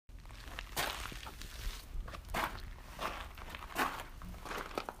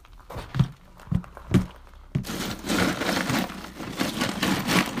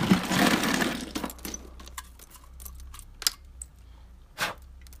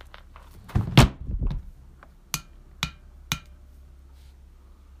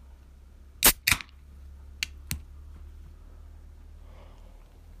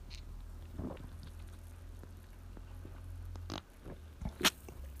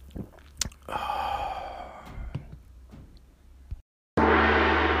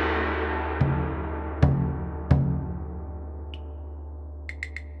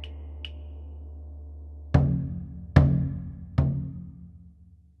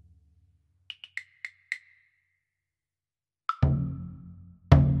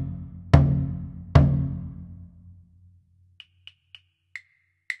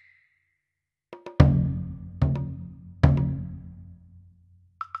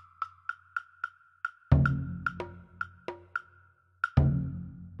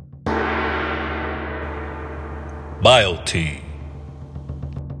Biotee.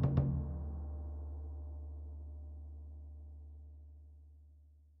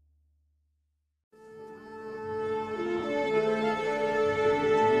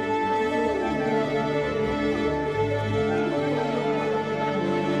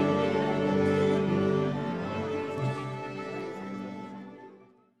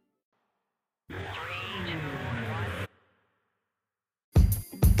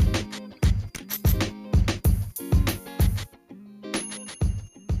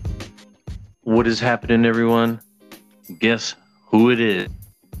 What is happening, everyone? Guess who it is?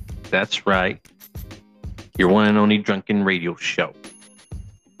 That's right. Your one and only drunken radio show.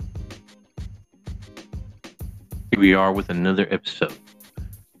 Here we are with another episode.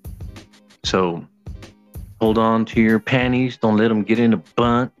 So hold on to your panties. Don't let them get in a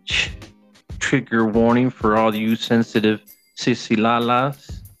bunch. Trigger warning for all you sensitive sissy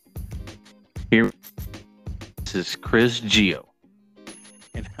lalas. Here, this is Chris Gio.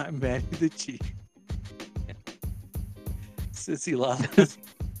 And I'm Manny the Chief. Sissy Lalas.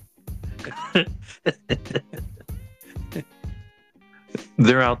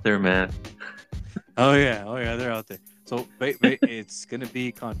 They're out there, man. Oh yeah, they're out there. So it's gonna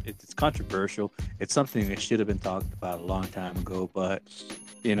be it's controversial. It's something that should have been talked about a long time ago, but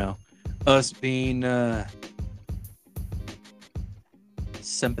you know, us being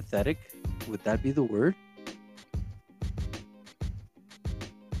sympathetic, would that be the word?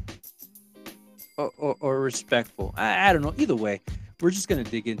 Or respectful. I don't know. Either way, we're just going to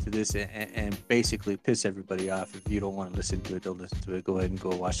dig into this and basically piss everybody off. If you don't want to listen to it, don't listen to it. Go ahead and go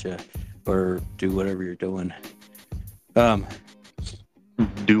watch it or do whatever you're doing.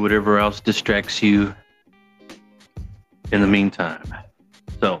 Do whatever else distracts you in the meantime.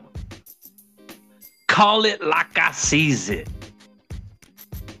 So, call it like I sees it.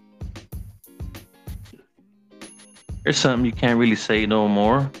 There's something you can't really say no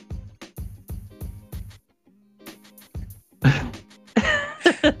more.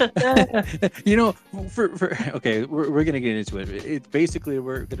 You know, for okay, we're gonna get into it. It's basically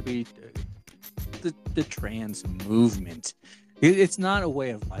we're gonna be the trans movement. It's not a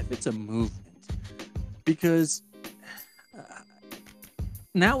way of life; it's a movement. Because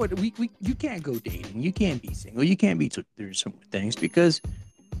now you can't go dating, you can't be single, you can't be through some things because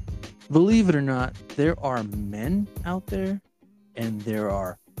believe it or not, there are men out there and there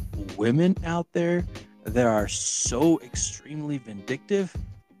are women out there that are so extremely vindictive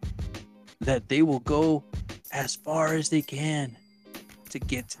that they will go as far as they can to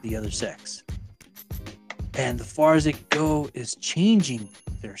get to the other sex. And the far as they go is changing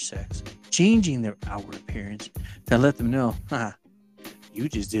their sex, changing their outward appearance to let them know, you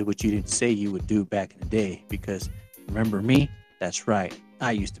just did what you didn't say you would do back in the day. Because remember me? That's right.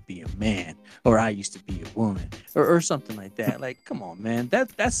 I used to be a man, or I used to be a woman, or something like that. Like, come on, man.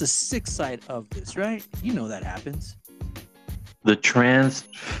 That's the sick side of this, right? You know that happens. The trans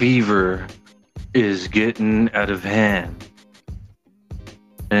fever is getting out of hand.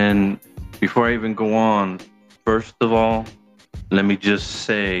 And before I even go on, first of all, let me just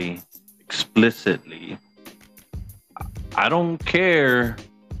say explicitly, I don't care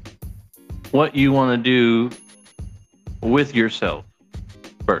what you want to do with yourself.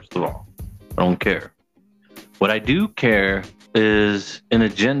 First of all, I don't care. What I do care is an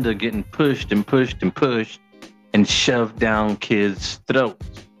agenda getting pushed and pushed and pushed and shoved down kids'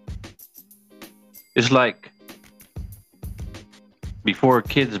 throats. It's like before a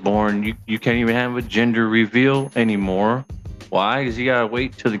kid's born, you can't even have a gender reveal anymore. Why? Because you gotta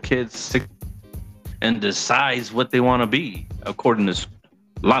wait till the kid's 6 and decides what they want to be, according to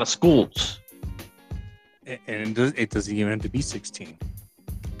a lot of schools. And it doesn't even have to be 16.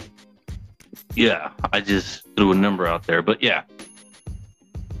 Yeah, I just threw a number out there, but yeah,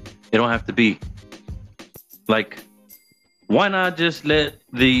 it don't have to be. Like, why not just let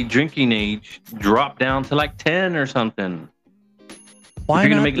the drinking age drop down to like 10 or something? Why if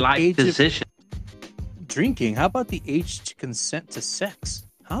you're not gonna make life decisions? Drinking. How about the age to consent to sex?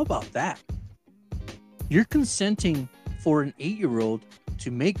 How about that? You're consenting for an 8-year-old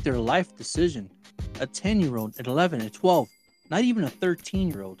to make their life decision. A 10-year-old, an 11, a 12, not even a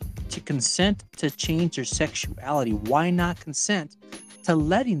 13-year-old, to consent to change their sexuality. Why not consent to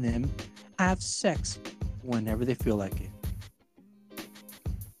letting them have sex whenever they feel like it?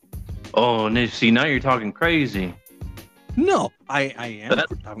 Oh, and see, now you're talking crazy. No, I am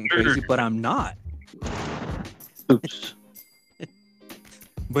talking crazy, but I'm not. Oops.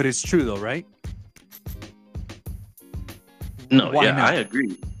 But it's true though, right? No, Why yeah, not? I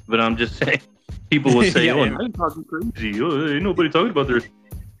agree. But I'm just saying, people will say, Yeah, oh, yeah. now you're talking crazy. Oh, ain't nobody talking about this.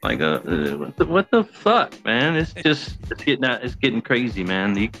 Like, what the fuck, man? It's getting crazy,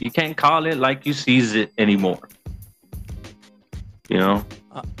 man. You can't call it like you sees it anymore. You know.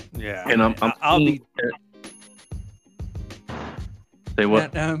 Yeah, And man. I'll seeing, be. say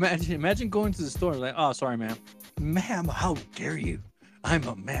what? Now imagine going to the store like, oh, sorry, ma'am, how dare you? I'm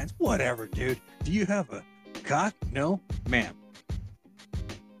a man. Whatever, dude. Do you have a cock? No, ma'am.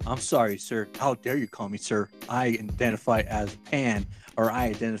 I'm sorry, sir. How dare you call me sir? I identify as pan, or I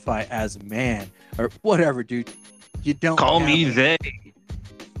identify as man, or whatever, dude. You don't Call have me a, they.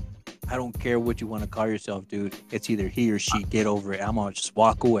 I don't care what you want to call yourself, dude. It's either he or she. Get over it. I'm gonna just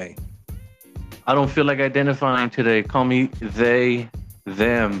walk away. I don't feel like identifying today. Call me they,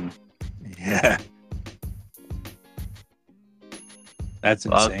 them. Yeah, that's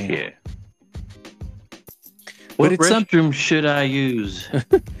Fuck insane. yeah. But What it's some. restroom should I use?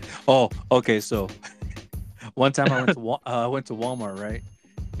 Oh, okay. So one time I went to Walmart, right?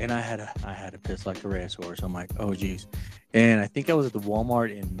 And I had a piss like a racehorse. I'm like, oh geez. And I think I was at the Walmart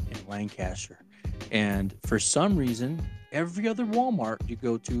in Lancaster. And for some reason, every other Walmart you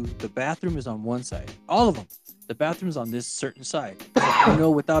go to, the bathroom is on one side. All of them. The bathroom is on this certain side. So I know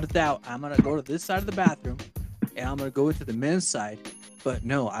without a doubt I'm gonna go to this side of the bathroom and I'm gonna go into the men's side. But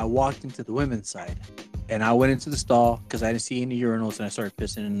no, I walked into the women's side. And I went into the stall because I didn't see any urinals, and I started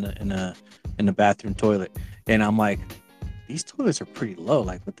pissing in the bathroom toilet. And I'm like, these toilets are pretty low.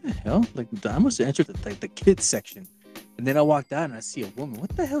 Like, what the hell? Like, I must have entered the kids section. And then I walked out and I see a woman.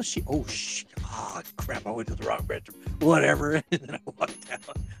 What the hell is she? Oh, shit. Oh, crap. I went to the wrong bedroom. Whatever. And then I walked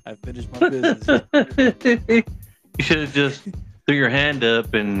out. I finished my business. You should have just threw your hand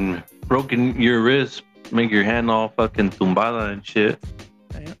up and broken your wrist, make your hand all fucking tumbada and shit.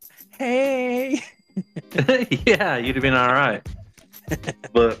 Hey. Yeah, you'd have been all right.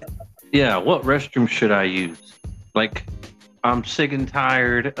 But yeah, what restroom should I use? Like, I'm sick and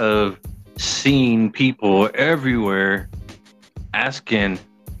tired of seeing people everywhere asking,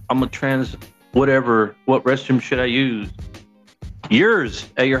 I'm a trans, whatever, what restroom should I use? Yours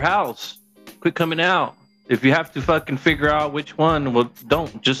at your house. Quit coming out. If you have to fucking figure out which one, well,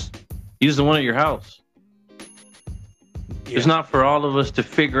 don't. Just use the one at your house. Yeah. It's not for all of us to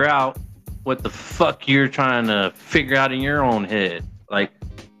figure out what the fuck you're trying to figure out in your own head. Like,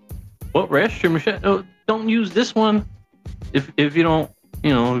 what restroom should, don't use this one. If you don't,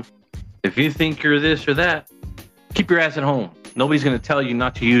 if you think you're this or that, keep your ass at home. Nobody's gonna tell you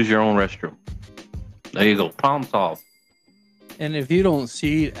not to use your own restroom. There you go. Problem solved. And if you don't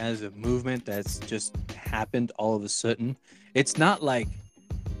see it as a movement that's just happened all of a sudden, it's not like,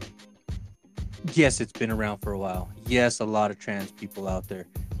 yes, it's been around for a while. Yes, a lot of trans people out there.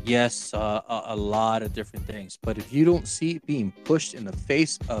 Yes, a lot of different things. But if you don't see it being pushed in the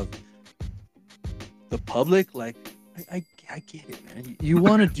face of the public, like, I get it, man. You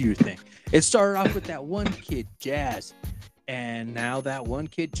want to do your thing. It started off with that one kid, Jazz. And now that one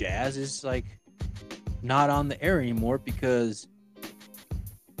kid, Jazz, is like not on the air anymore because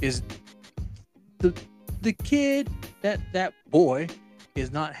is the kid, that boy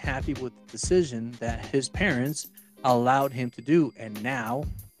is not happy with the decision that his parents allowed him to do, and now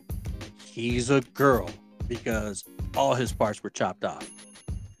he's a girl because all his parts were chopped off.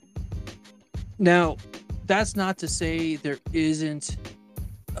 Now, that's not to say there isn't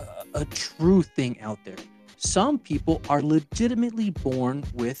a true thing out there. Some people are legitimately born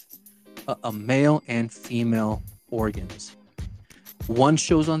with a male and female organs. One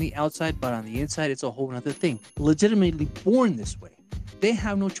shows on the outside, but on the inside, it's a whole other thing. Legitimately born this way. They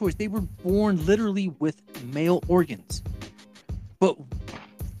have no choice. They were born literally with male organs, but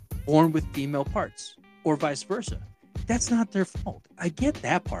born with female parts, or vice versa. That's not their fault. I get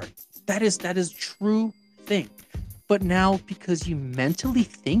that part. That is true thing. But now, because you mentally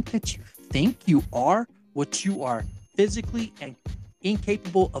think that you are what you are physically and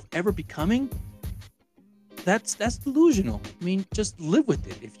incapable of ever becoming, that's delusional. I mean, just live with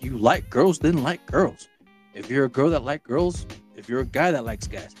it. If you like girls, then like girls. If you're a girl that likes girls, if you're a guy that likes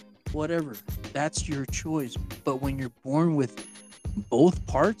guys, whatever, that's your choice. But when you're born with both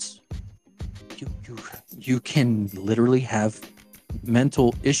parts, you can literally have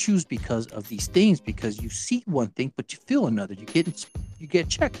mental issues because of these things, because you see one thing but you feel another. You get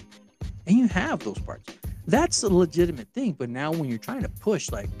checked, and you have those parts. That's a legitimate thing. But now when you're trying to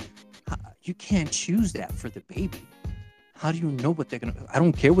push, like, you can't choose that for the baby. How do you know what they're gonna? I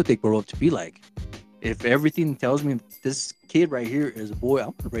don't care what they grow up to be like. If everything tells me this kid right here is a boy,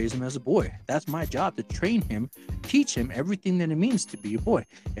 I'm gonna raise him as a boy. That's my job, to train him, teach him everything that it means to be a boy.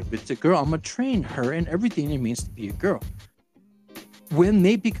 If it's a girl, I'm gonna train her in everything it means to be a girl. when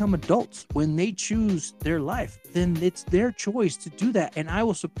they become adults, when they choose their life, then it's their choice to do that, and I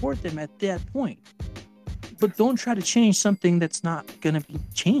will support them at that point. But don't try to change something that's not going to be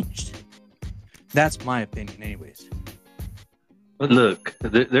changed. That's my opinion, anyways. But look,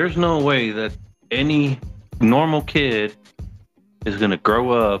 there's no way that any normal kid is going to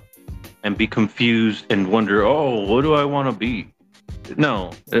grow up and be confused and wonder, oh, what do I want to be?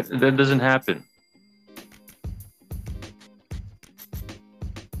 No, that doesn't happen.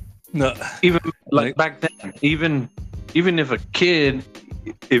 No, Even like back then, even if a kid,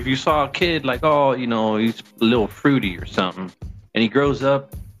 if you saw a kid like, oh, you know, he's a little fruity or something, and he grows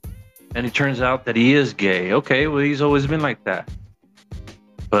up and it turns out that he is gay. Okay, well, he's always been like that.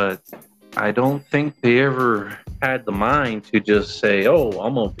 But I don't think they ever had the mind to just say, oh,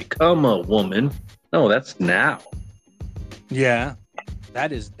 I'm going to become a woman. No, that's now. Yeah,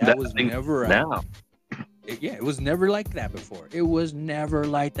 that was never now. It was never like that before. It was never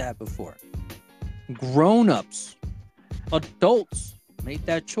like that before. Grown-ups, adults made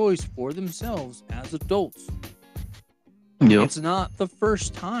that choice for themselves as adults. Yep. It's not the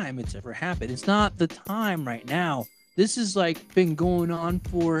first time it's ever happened. It's not the time right now. This is like been going on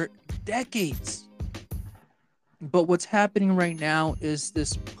for decades. But what's happening right now is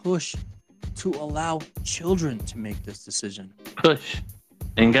this push to allow children to make this decision. Push.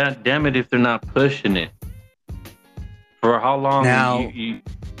 And God damn it if they're not pushing it. For how long now,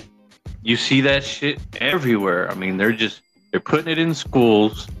 you see that shit everywhere. I mean, they're putting it in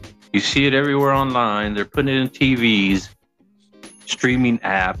schools. You see it everywhere online. They're putting it in TVs, streaming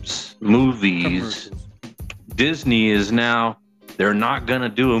apps, movies. Disney is now, they're not going to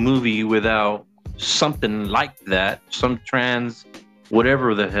do a movie without something like that, some trans,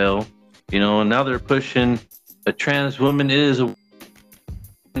 whatever the hell, you know. Now they're pushing a trans woman is a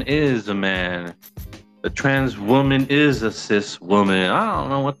man. A trans woman is a cis woman. I don't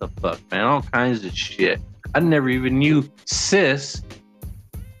know what the fuck, man. All kinds of shit. I never even knew cis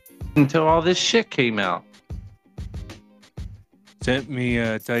until all this shit came out. Let me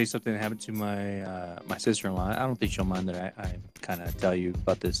tell you something that happened to my sister-in-law. I don't think she'll mind that I kind of tell you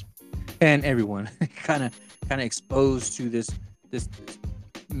about this, and everyone kind of exposed to this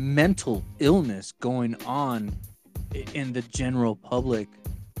mental illness going on in the general public.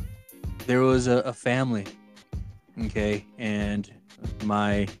 There was a family, okay, and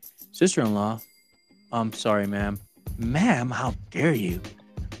my sister-in-law, I'm sorry, ma'am, how dare you?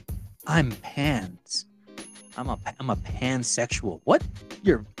 I'm pans. I'm a pansexual. What?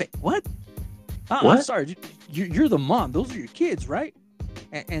 What? What? I'm sorry. You're the mom. Those are your kids, right?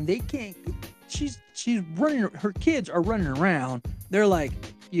 And they can't. She's running. Her kids are running around. They're like,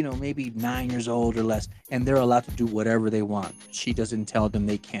 you know, maybe 9 years old or less, and they're allowed to do whatever they want. She doesn't tell them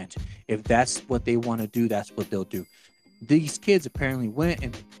they can't. If that's what they want to do, that's what they'll do. These kids apparently went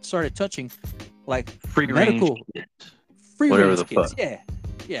and started touching like free range kids.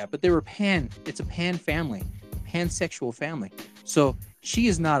 Yeah, but they were it's a pan family, pansexual family. So she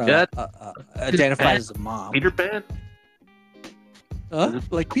is not identified as a mom. Peter Pan?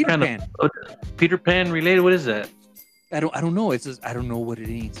 Like Peter Pan. Peter Pan related? What is that? I don't know. It's just, I don't know what it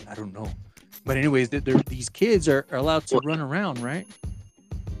means. I don't know. But anyways, these kids are allowed to run around, right?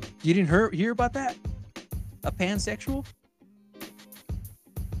 You didn't hear about that? A pansexual?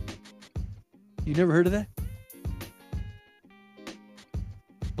 You never heard of that?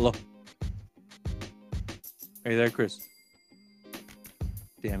 Hello? Are you there, Chris?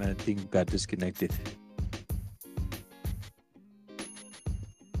 Damn it, I think we got disconnected.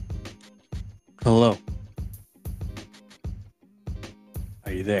 Hello?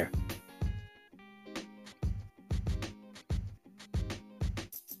 Are you there?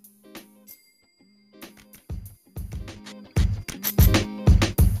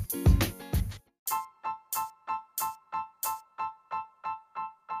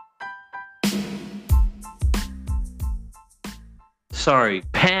 Sorry,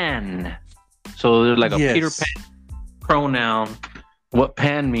 pan. So they're like a Peter Pan pronoun. What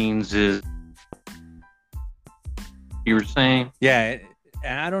pan means is, you were saying? Yeah,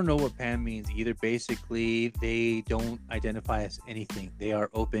 and I don't know what pan means either. Basically, they don't identify as anything. They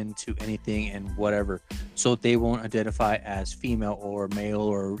are open to anything and whatever. So they won't identify as female or male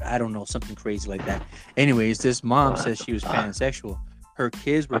or I don't know, something crazy like that. Anyways, this mom says she was pansexual. Her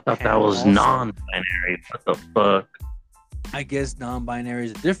kids were. I thought that was non-binary. What the fuck? I guess non-binary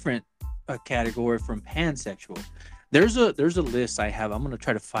is a different category from pansexual. There's a list I have. I'm gonna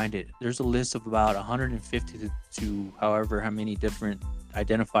try to find it. There's a list of about 150 to however how many different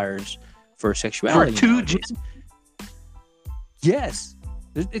identifiers for sexuality. For two genders? Yes,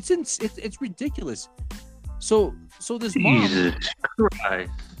 it's ridiculous. So this mom Jesus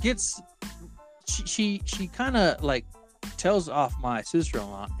Christ. gets she kind of like tells off my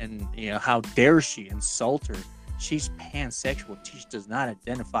sister-in-law, and how dare she insult her. She's pansexual. She does not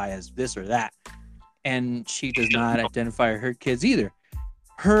identify as this or that, and she does not identify her kids either.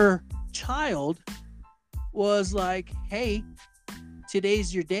 Her child was like, hey,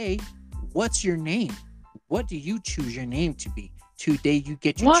 today's your day. What's your name? What do you choose your name to be? Today you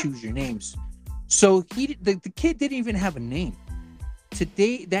get to choose your names. So the kid didn't even have a name.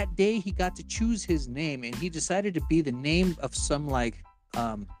 That day he got to choose his name, and he decided to be the name of some I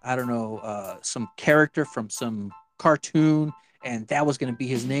don't know, some character from some cartoon, and that was going to be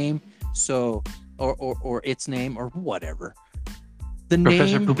his name. So or its name or whatever. The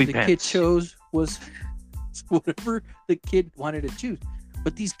Professor name Poopy the Pants. kid chose was whatever the kid wanted to choose.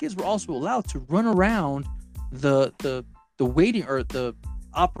 But these kids were also allowed to run around the waiting or the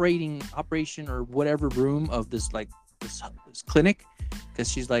operation or whatever room of this this clinic,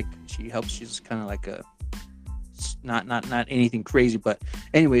 because she's kind of like a not anything crazy, but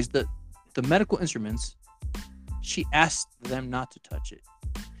anyways, the medical instruments, she asked them not to touch it.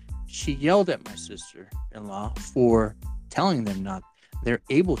 She yelled at my sister-in-law for telling them not. They're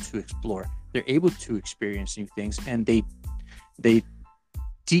able to explore, they're able to experience new things, and they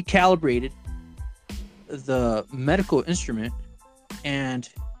decalibrated the medical instrument, and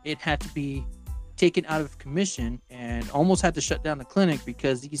it had to be taken out of commission and almost had to shut down the clinic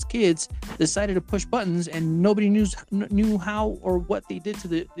because these kids decided to push buttons and nobody knew how or what they did to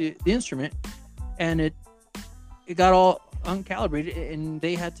the instrument, and it got all uncalibrated, and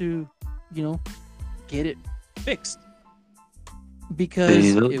they had to get it fixed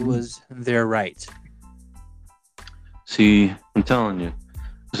because it was their right. See, I'm telling you,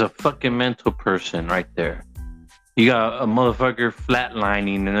 there's a fucking mental person right there. You got a motherfucker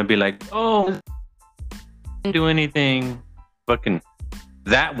flatlining, and they'll be like, oh, didn't do anything. Fucking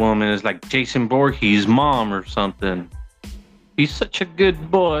that woman is like Jason Voorhees' mom or something. He's such a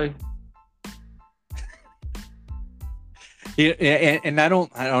good boy. Yeah, and I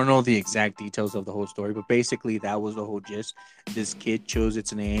don't know the exact details of the whole story, but basically that was the whole gist. This kid chose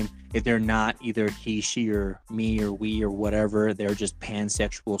its name. If they're not either he, she, or me, or we, or whatever, they're just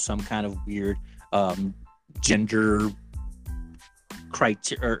pansexual, some kind of weird gender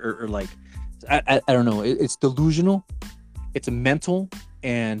criteria, or like I don't know. It's delusional. It's a mental,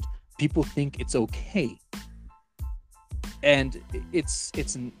 and people think it's okay. And it's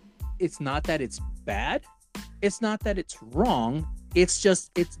not that it's bad. It's not that it's wrong. It's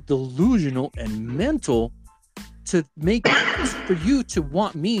just it's delusional and mental to make for you to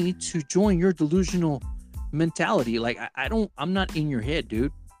want me to join your delusional mentality. Like I'm not in your head,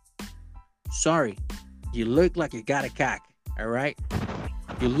 dude. Sorry. You look like you got a cock, all right?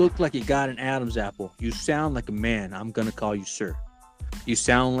 You look like you got an Adam's apple. You sound like a man. I'm gonna call you sir. You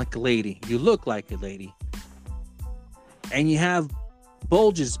sound like a lady. You look like a lady. And you have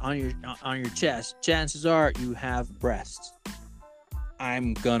bulges on your chest. Chances are you have breasts.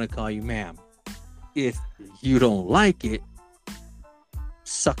 I'm gonna call you ma'am. If you don't like it,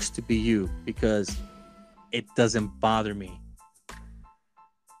 sucks to be you, because it doesn't bother me.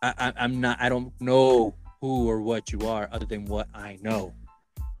 I don't know who or what you are other than what I know.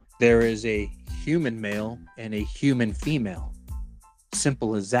 There is a human male and a human female.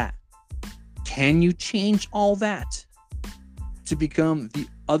 Simple as that. Can you change all that to become the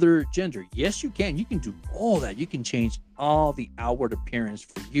other gender? Yes, you can. You can do all that. You can change all the outward appearance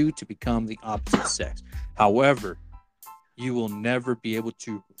for you to become the opposite sex. However, you will never be able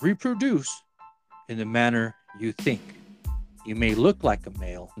to reproduce in the manner you think. You may look like a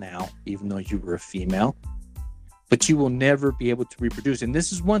male now, even though you were a female, but you will never be able to reproduce. And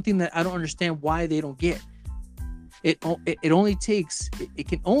this is one thing that I don't understand why they don't get. It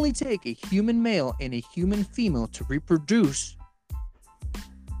can only take a human male and a human female to reproduce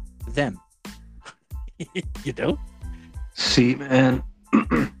them. You know? Semen.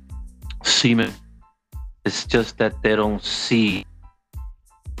 Semen. It's just that they don't see.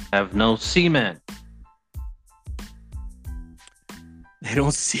 Have no semen. They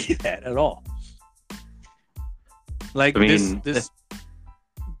don't see that at all. Like, I mean, this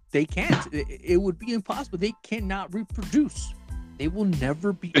they can't. It would be impossible. They cannot reproduce. They will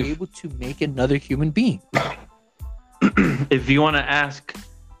never be able to make another human being. If you want to ask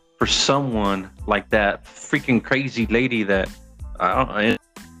for someone like that freaking crazy lady that I don't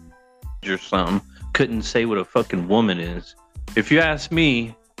know, or something, couldn't say what a fucking woman is. If you ask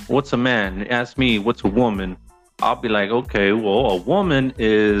me what's a man, ask me what's a woman, I'll be like, okay, well, a woman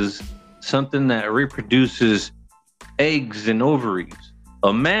is something that reproduces eggs and ovaries.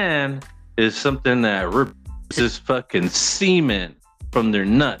 A man is something that This fucking semen from their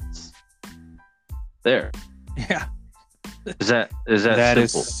nuts. There. Yeah. Is that That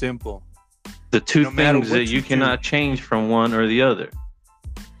simple? is simple. The two No matter things what that you do, cannot change from one or the other.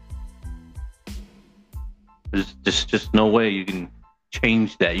 There's just no way you can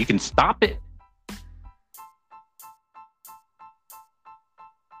change that. You can stop it.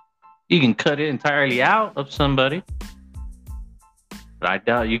 You can cut it entirely out of somebody. But I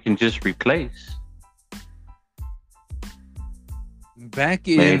doubt you can just replace. back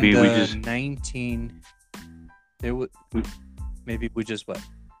in Maybe we the just 19 there was maybe we just what?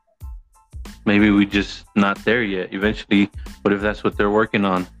 maybe we just not there yet. Eventually, what if that's what they're working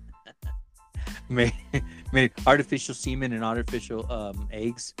on? Maybe artificial semen and artificial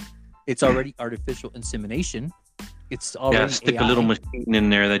eggs. It's already artificial insemination. It's already Stick AI. a little machine in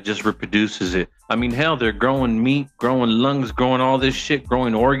there that just reproduces it. I mean, hell, they're growing meat, growing lungs, growing all this shit,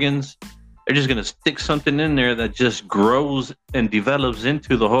 growing organs. They're just gonna stick something in there that just grows and develops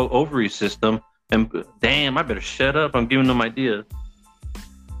into the whole ovary system. And damn, I better shut up. I'm giving them ideas.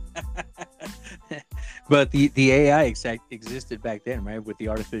 But the AI existed back then, right? With the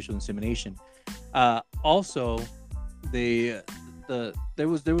artificial insemination. Also, there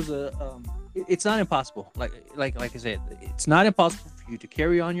was a it's not impossible. Like I said, it's not impossible for you to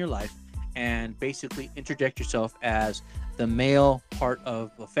carry on your life and basically interject yourself as the male part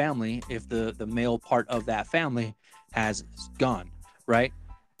of a family if the male part of that family has gone, right?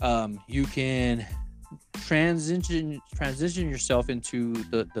 You can transition yourself into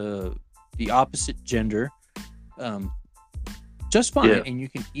the opposite gender just fine, and you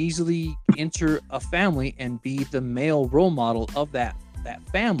can easily enter a family and be the male role model of that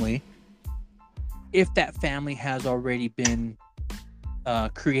family if that family has already been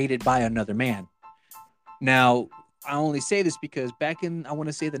created by another man. Now, I only say this because back in, I want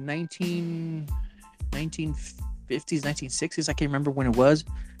to say the 1950s, 1960s, I can't remember when it was,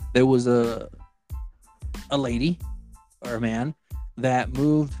 there was a lady or a man that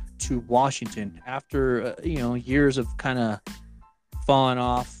moved to Washington after years of kind of falling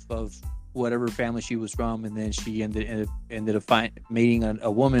off of whatever family she was from, and then she ended up meeting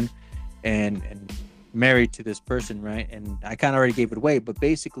a woman and married to this person, right? And I kind of already gave it away, but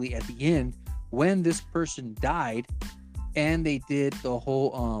basically at the end, when this person died and they did the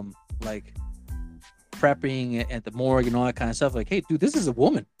whole like prepping at the morgue and all that kind of stuff, like, hey dude, this is a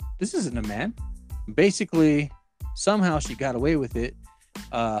woman, this isn't a man. Basically somehow she got away with it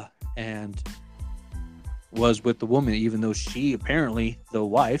and was with the woman, even though she, apparently the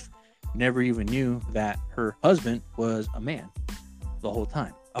wife, never even knew that her husband was a man the whole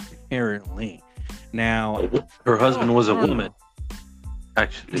time, apparently. Now, her husband was a woman,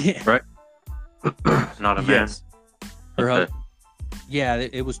 actually, right? Not a man. Yes. Her yeah,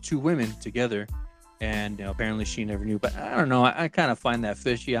 it was two women together, and apparently she never knew. But I don't know. I kind of find that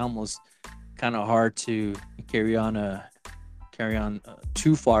fishy. Almost kind of hard to carry on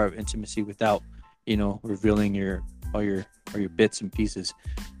too far of intimacy without revealing all your bits and pieces.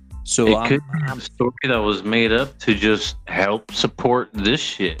 So it could be a story that was made up to just help support this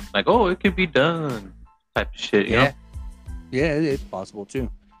shit. Like, oh, it could be done, type of shit. You know? Yeah, it's possible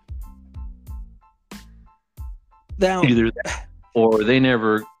too. Now, either that, or they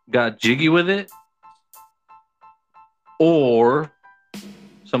never got jiggy with it, or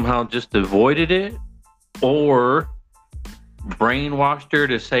somehow just avoided it, or brainwashed her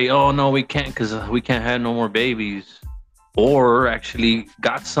to say, "Oh no, we can't because we can't have no more babies." Or actually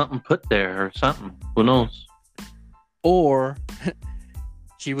got something put there or something. Who knows? Or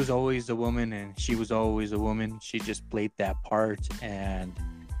she was always a woman and she was always a woman. She just played that part and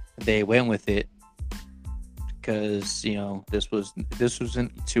they went with it because, this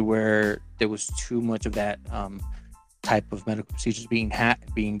wasn't to where there was too much of that type of medical procedures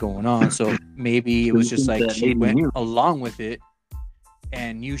being going on. So maybe it was just like she went along with it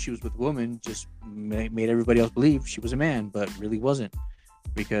and knew she was with a woman, just made everybody else believe she was a man, but really wasn't,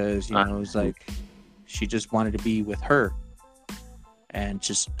 because it was like she just wanted to be with her and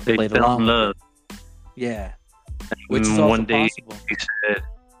just played along. Love. Yeah, which is also one day possible. He said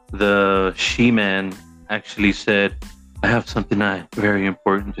the she-man actually said, "I have something very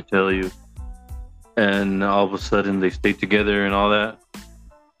important to tell you," and all of a sudden they stayed together and all that.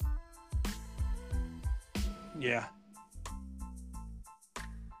 Yeah.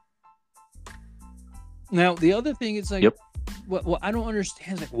 Now the other thing is like, what I don't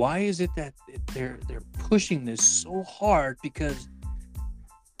understand is like, why is it that they're pushing this so hard? Because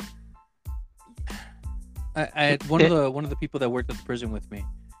I had one of the people that worked at the prison with me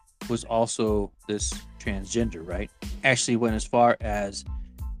was also this transgender, right? Actually went as far as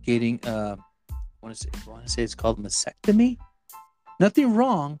getting want to say it's called mastectomy. Nothing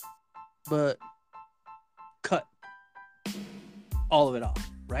wrong, but cut all of it off,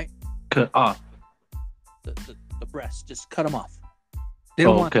 right? Cut off. The breasts, just cut them off. They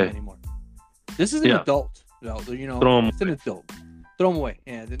don't want them anymore. This is an adult. You know, it's an adult. Throw them away.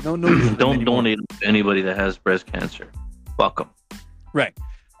 Yeah, no use for them Don't anymore. donate to anybody that has breast cancer. Fuck them. Right.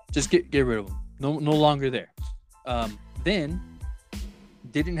 Just get rid of them. No longer there. Then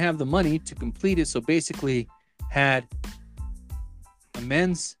didn't have the money to complete it, so basically had a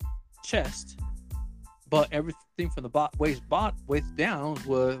men's chest, but everything from the waist down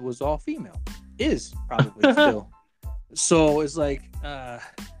was all female. Is probably still. So it's like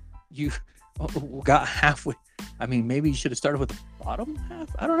you got halfway. I mean, maybe you should have started with the bottom half.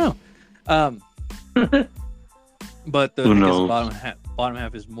 I don't know. But the bottom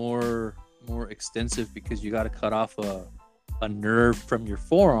half is more extensive because you got to cut off a nerve from your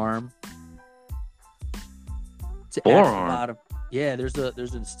forearm to add to the bottom. Yeah, there's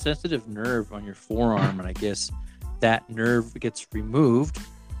a sensitive nerve on your forearm, and I guess that nerve gets removed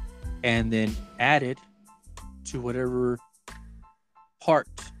and then added to whatever part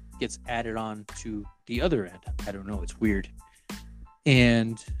gets added on to the other end. I don't know. It's weird.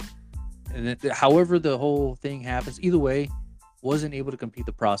 And however the whole thing happens, either way, wasn't able to complete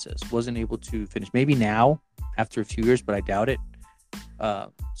the process. Wasn't able to finish. Maybe now, after a few years, but I doubt it.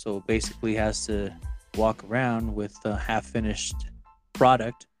 So basically has to walk around with a half-finished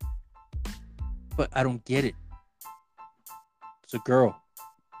product. But I don't get it. It's a girl.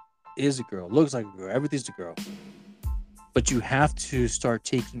 Is a girl. Looks like a girl. Everything's a girl. But you have to start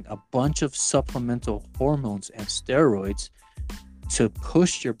taking a bunch of supplemental hormones and steroids to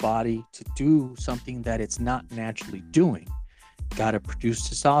push your body to do something that it's not naturally doing. Got to produce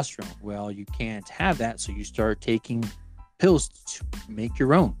testosterone. Well, you can't have that, so you start taking pills to make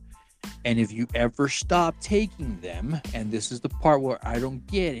your own. And if you ever stop taking them, and this is the part where I don't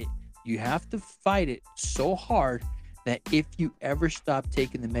get it, you have to fight it so hard that if you ever stop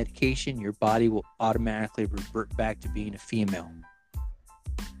taking the medication, your body will automatically revert back to being a female.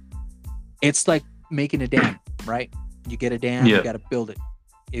 It's like making a dam, right? You get a dam, you got to build it.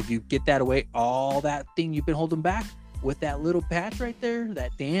 If you get that away, all that thing you've been holding back with that little patch right there,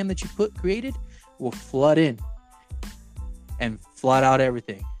 that dam that you created, will flood in and flood out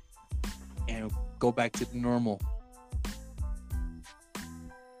everything and go back to the normal,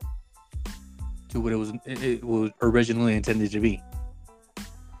 to what it was originally intended to be.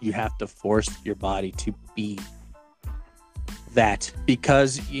 You have to force your body to be that,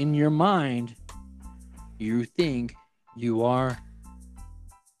 because in your mind you think you are.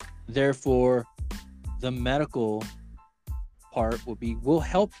 Therefore, the medical part will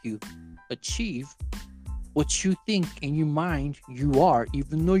help you achieve what you think in your mind you are,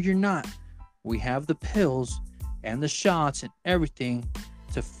 even though you're not. We have the pills and the shots and everything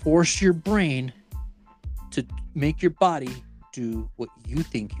to force your brain to make your body do what you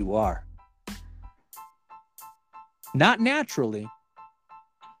think you are. Not naturally.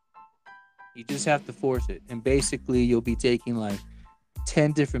 You just have to force it. And basically, you'll be taking like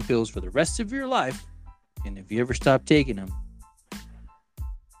 10 different pills for the rest of your life. And if you ever stop taking them,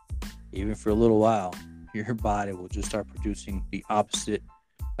 even for a little while, your body will just start producing the opposite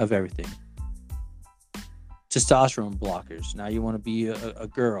of everything. Testosterone blockers. Now you want to be a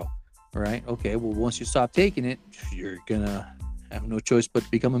girl, right? Okay, well, once you stop taking it, you're going to have no choice but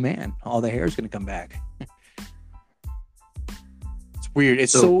to become a man. All the hair is going to come back. It's weird.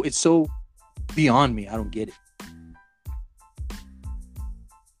 It's so beyond me. I don't get it.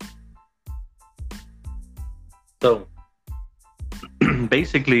 So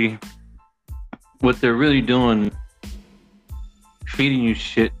basically, what they're really doing, feeding you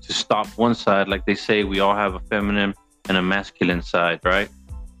shit to stop one side. Like they say, we all have a feminine and a masculine side, right?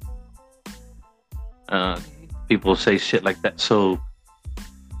 People say shit like that. So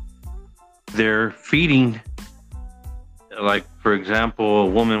they're feeding, like, for example, a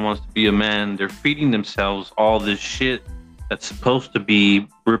woman wants to be a man. They're feeding themselves all this shit that's supposed to be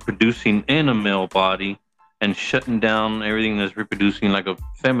reproducing in a male body and shutting down everything that's reproducing like a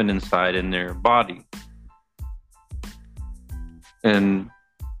feminine side in their body. And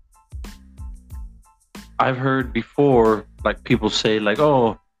I've heard before, like, people say, like,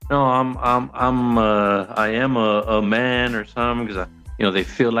 "Oh, no, I am a man or something," because they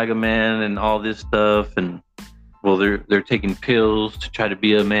feel like a man and all this stuff, and well, they're taking pills to try to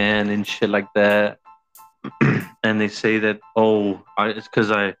be a man and shit like that. And they say that, it's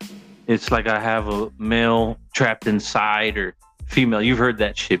because it's like I have a male trapped inside, or female. You've heard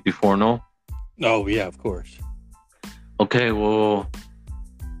that shit before, no? Oh yeah, of course. Okay, well,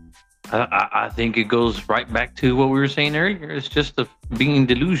 I think it goes right back to what we were saying earlier. It's just being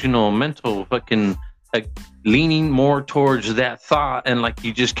delusional, mental, fucking like leaning more towards that thought, and like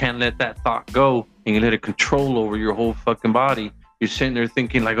you just can't let that thought go, and you let it control over your whole fucking body. You're sitting there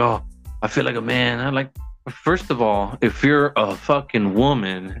thinking like, oh, I feel like a man. I like. First of all, if you're a fucking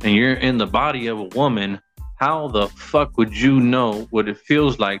woman and you're in the body of a woman, how the fuck would you know what it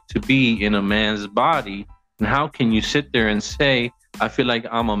feels like to be in a man's body? And how can you sit there and say, I feel like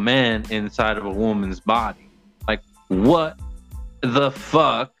I'm a man inside of a woman's body? Like, what the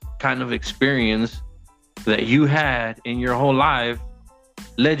fuck kind of experience that you had in your whole life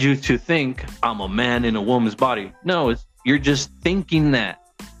led you to think I'm a man in a woman's body? No, you're just thinking that.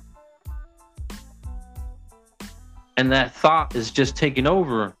 And that thought is just taking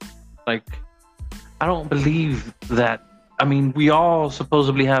over. Like, I don't believe that. I mean, we all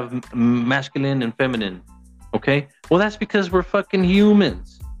supposedly have masculine and feminine. Okay? Well, that's because we're fucking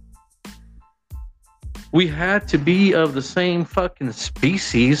humans. We had to be of the same fucking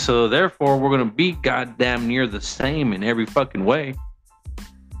species, so therefore we're gonna be goddamn near the same in every fucking way.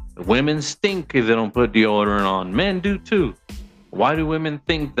 Women stink if they don't put deodorant on. Men do too. Why do women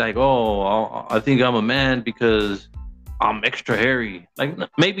think like, oh, I think I'm a man because I'm extra hairy? Like,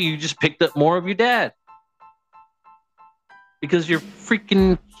 maybe you just picked up more of your dad. Because you're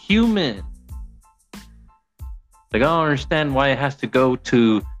freaking human. Like, I don't understand why it has to go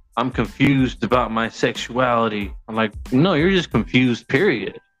to, I'm confused about my sexuality. I'm like, no, you're just confused,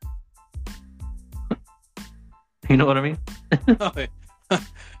 period. You know what I mean?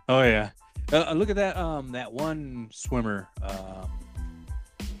 Oh yeah. Look at that. That one swimmer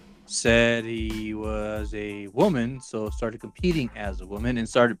said he was a woman, so started competing as a woman and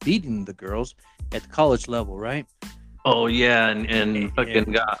started beating the girls at the college level, right? Oh yeah, and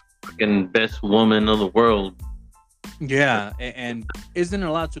fucking got fucking best woman of the world. Yeah, and isn't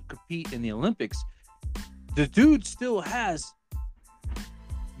allowed to compete in the Olympics. The dude still has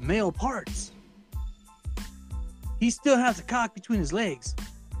male parts. He still has a cock between his legs.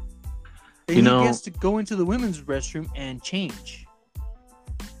 And he gets to go into the women's restroom and change.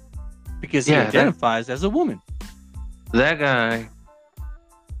 Because he identifies as a woman. That guy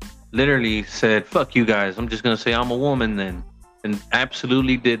literally said, fuck you guys, I'm just going to say I'm a woman then. And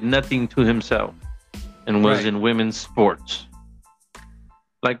absolutely did nothing to himself. And was in women's sports.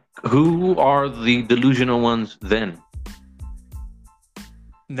 Like, who are the delusional ones then?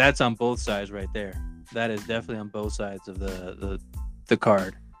 That's on both sides right there. That is definitely on both sides of the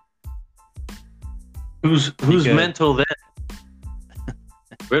card. Who's mental then?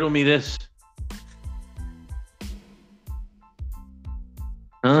 Riddle me this.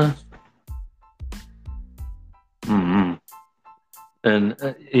 Huh? Mm-hmm.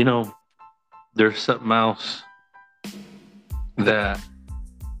 And, there's something else that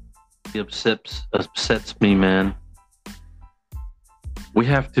upsets me, man. We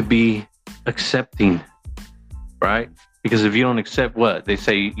have to be accepting, right? Because if you don't accept what they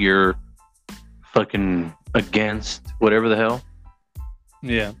say, you're fucking against whatever the hell.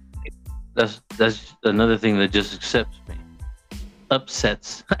 Yeah, that's another thing that just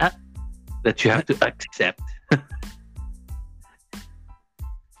upsets that you have to accept.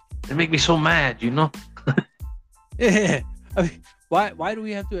 It makes me so mad, Yeah. I mean, why do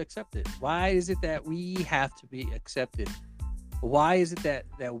we have to accept it? Why is it that we have to be accepted? Why is it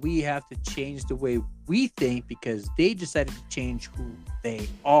that we have to change the way we think because they decided to change who they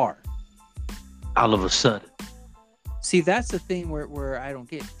are? All of a sudden. See, that's the thing where I don't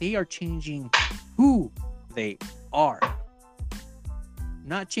get. They are changing who they are.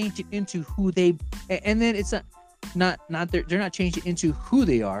 Not changing into who they... And then it's not they're not changing into who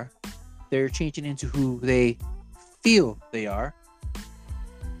they are. They're changing into who they feel they are.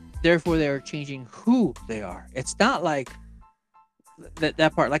 Therefore, they are changing who they are. It's not like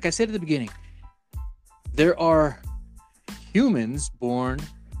that part. Like I said at the beginning, there are humans born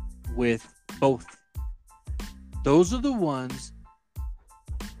with both. Those are the ones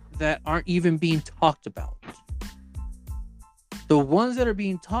that aren't even being talked about. The ones that are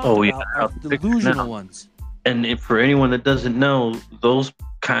being talked about are the delusional ones. And if for anyone that doesn't know, those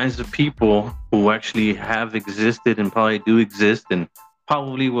kinds of people who actually have existed and probably do exist and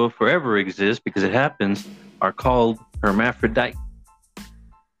probably will forever exist because it happens are called hermaphrodite.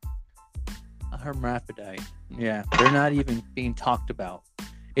 A hermaphrodite. Yeah, they're not even being talked about.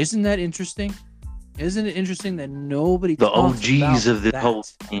 Isn't that interesting? Isn't it interesting that nobody the talks OGs about of this that? whole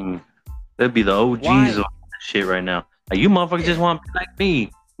thing? That'd be the OGs of this shit right now. Like, you motherfuckers just want to be like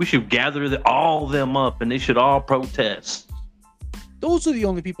me. We should gather all of them up and they should all protest. Those are the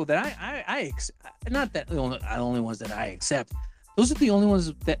only people that I not that the only ones that I accept. Those are the only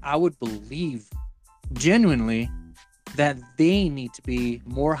ones that I would believe genuinely that they need to be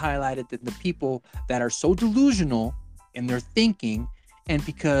more highlighted than the people that are so delusional in their thinking. And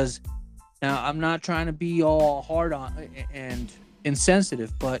because now I'm not trying to be all hard on and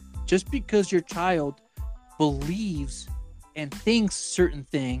insensitive, but just because your child believes and thinks certain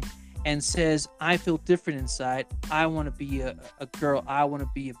thing and says, I feel different inside, I want to be a girl, I want to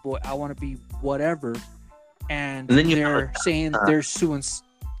be a boy, I want to be whatever, and And then they're saying they're suing,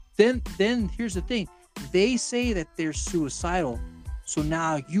 then here's the thing, they say that they're suicidal, so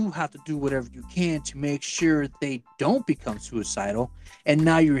now you have to do whatever you can to make sure they don't become suicidal, and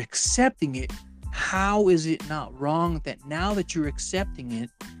now you're accepting it. How is it not wrong that now that you're accepting it,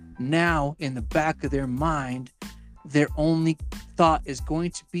 now in the back of their mind, their only thought is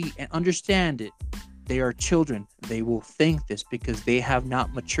going to be, and understand it, they are children, they will think this because they have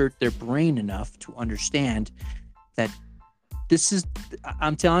not matured their brain enough to understand that this is,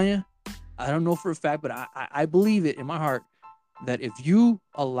 I'm telling you, I don't know for a fact, but I believe it in my heart that if you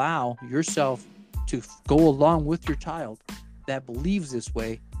allow yourself to go along with your child that believes this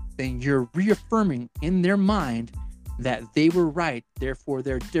way, then you're reaffirming in their mind that they were right, therefore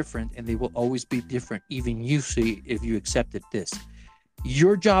they're different, and they will always be different, even you see if you accepted this.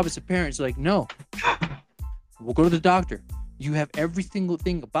 Your job as a parent is like, no, we'll go to the doctor. You have every single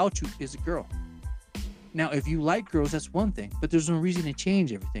thing about you is a girl. Now, if you like girls, that's one thing, but there's no reason to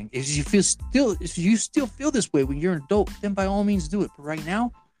change everything. If you still feel this way when you're an adult, then by all means do it. But right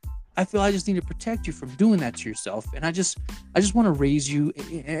now, I feel I just need to protect you from doing that to yourself. And I just want to raise you.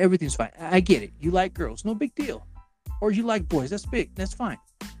 Everything's fine. I get it. You like girls, no big deal. Or you like boys, that's big, that's fine.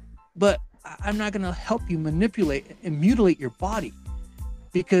 But I'm not going to help you manipulate and mutilate your body,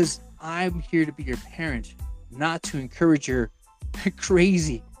 because I'm here to be your parent, not to encourage your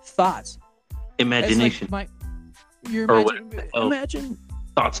crazy thoughts. Imagination. Like imagine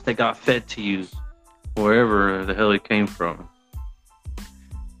thoughts that got fed to you wherever the hell it came from.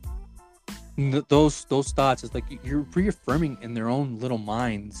 Those thoughts, is like you're reaffirming in their own little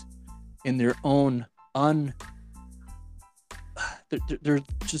minds, in their own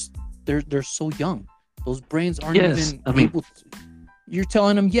they're so young. Those brains aren't even able to, you're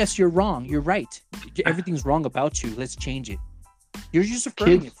telling them, yes, you're wrong, you're right, everything's wrong about you, let's change it. You're just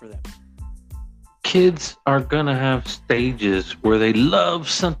affirming it for them. Kids are gonna have stages where they love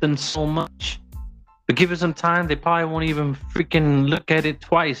something so much, but give it some time, they probably won't even freaking look at it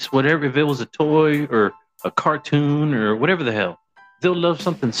twice. Whatever, if it was a toy or a cartoon or whatever the hell, they'll love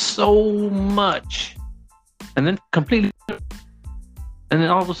something so much, and then completely, and then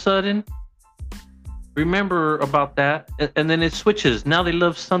all of a sudden remember about that, and then it switches. Now they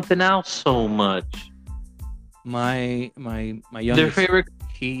love something else so much. My youngest, their favorite,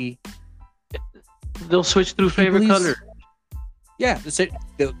 they'll switch through favorite color. Yeah,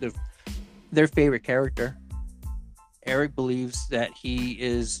 their favorite character. Eric believes that he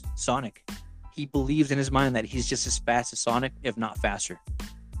is Sonic. He believes in his mind that he's just as fast as Sonic, if not faster.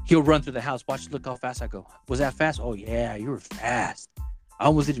 He'll run through the house. Watch, look how fast I go. Was that fast? Oh yeah, you were fast. I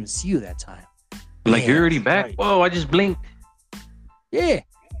almost didn't even see you that time. Like, you're already back. Right. Whoa, I just blinked. Yeah,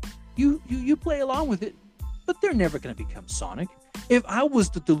 you play along with it, but they're never gonna become Sonic. If I was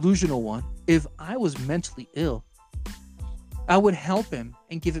the delusional one, if I was mentally ill, I would help him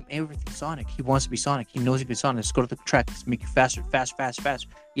and give him everything Sonic. He wants to be Sonic. He knows he can be Sonic. Let's go to the track. Let's make you faster, fast.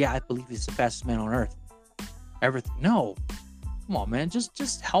 Yeah, I believe he's the fastest man on earth. Everything. No, come on, man.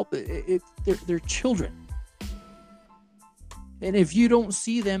 Just help it. They're children. And if you don't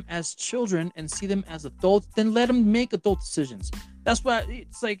see them as children and see them as adults, then let them make adult decisions. That's why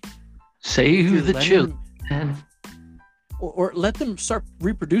it's like, save the children. Or let them start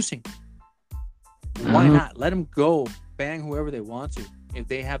reproducing. Why not? Let them go bang whoever they want to. If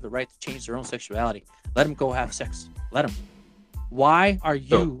they have the right to change their own sexuality, let them go have sex. Let them. Why are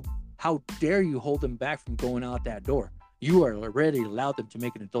you, how dare you hold them back from going out that door? You are already allowed them to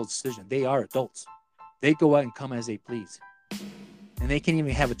make an adult decision. They are adults. They go out and come as they please. And they can't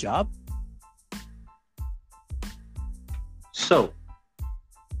even have a job? So,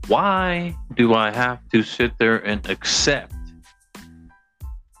 why do I have to sit there and accept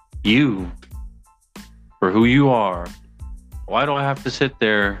you for who you are? Why do I have to sit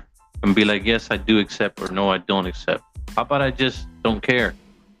there and be like, yes, I do accept, or no, I don't accept? How about I just don't care?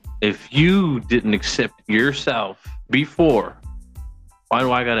 If you didn't accept yourself before, why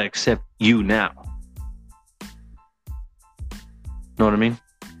do I gotta accept you now? Know what I mean?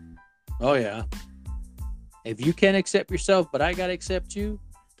 Oh yeah. If you can't accept yourself, but I gotta accept you,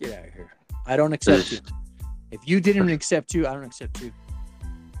 get out of here. I don't accept you. If you didn't accept you, I don't accept you.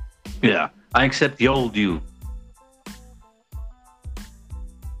 Yeah, I accept the old you.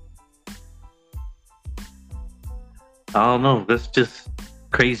 I don't know. That's just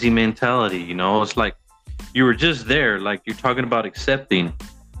crazy mentality, you know? It's like you were just there, like you're talking about accepting.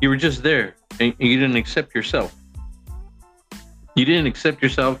 You were just there and you didn't accept yourself. You didn't accept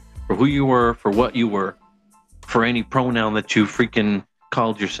yourself for who you were, for what you were, for any pronoun that you freaking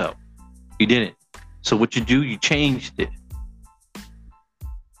called yourself. You didn't. So what you do, you changed it.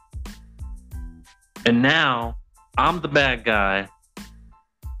 And now I'm the bad guy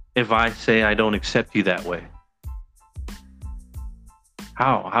if I say I don't accept you that way.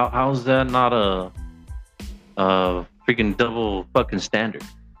 How's that not a freaking double fucking standard?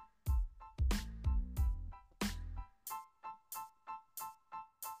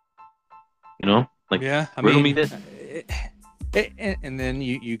 You know, like Yeah, I riddle mean, me this. and then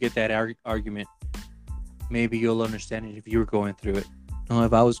you get that argument. Maybe you'll understand it if you were going through it. No,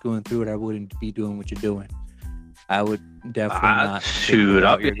 if I was going through it, I wouldn't be doing what you're doing. I would definitely not take the Shoot,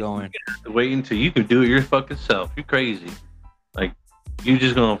 I'll route you're going. wait until you can do it your fucking self. You crazy? Like you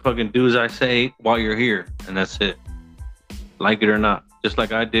just gonna fucking do as I say while you're here, and that's it. Like it or not, just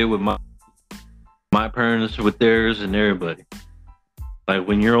like I did with my parents, with theirs, and everybody. Like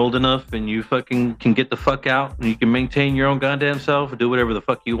when you're old enough and you fucking can get the fuck out and you can maintain your own goddamn self and do whatever the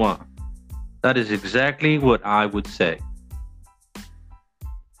fuck you want. That is exactly what I would say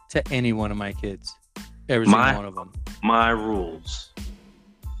To any one of my kids. Every single one of them. My rules.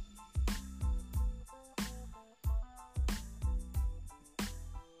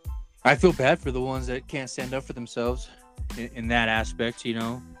 I feel bad for the ones that can't stand up for themselves in that aspect, you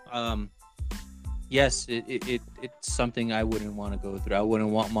know. Yes, it's something I wouldn't want to go through. I wouldn't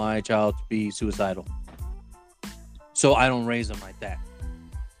want my child to be suicidal. So I don't raise them like that.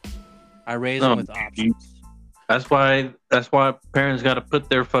 I raise them with options. That's why parents got to put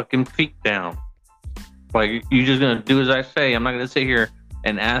their fucking feet down. Like you just gonna do as I say. I'm not gonna sit here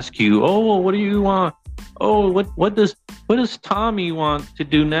and ask you, oh, what do you want? Oh, what does Tommy want to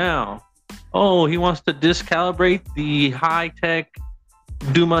do now? Oh, he wants to discalibrate the high tech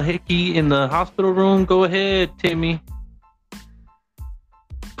doohickey in the hospital room. Go ahead, Timmy.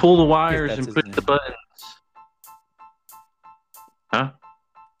 Pull the wires and push the buttons. Huh?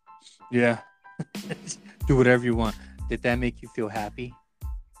 Yeah. Do whatever you want. Did that make you feel happy?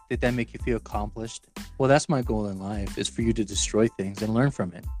 Did that make you feel accomplished? Well, that's my goal in life, is for you to destroy things and learn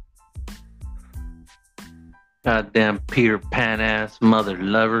from it. Goddamn Peter Pan ass mother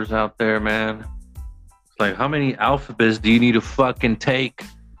lovers out there, man. It's like, how many alphabets do you need to fucking take?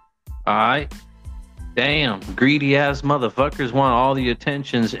 Alright? Damn, greedy ass motherfuckers want all the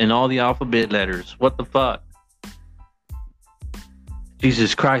attentions and all the alphabet letters. What the fuck?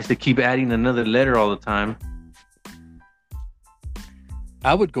 Jesus Christ, they keep adding another letter all the time.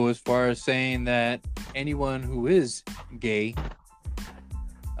 I would go as far as saying that anyone who is gay,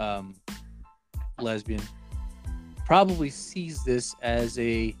 lesbian, probably sees this as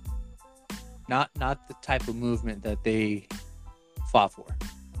a not the type of movement that they fought for,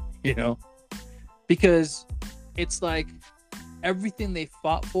 you know, because it's like everything they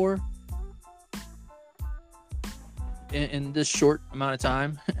fought for in this short amount of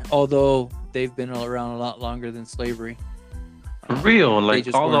time, although they've been around a lot longer than slavery. For real, like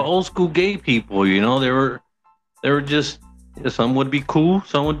all the old school gay people, you know, they were just, some would be cool,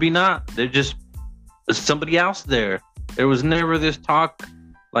 some would be not. They're just somebody else there. There was never this talk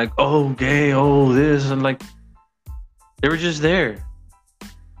like, oh, gay, oh, this, and like they were just there.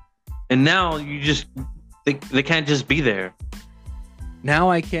 And now you just they can't just be there. Now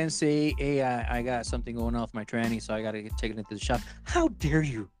I can't say, hey, I got something going on with my tranny, so I got to get taken into the shop. How dare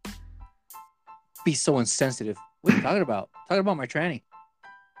you be so insensitive? What are you talking about? Talking about my tranny.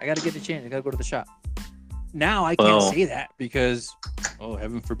 I got to get the chance. I got to go to the shop. Now I can't say that because, oh,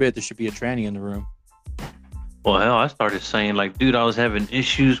 heaven forbid, there should be a tranny in the room. Well, hell, I started saying, like, dude, I was having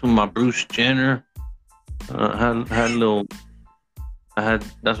issues with my Bruce Jenner. Had a little.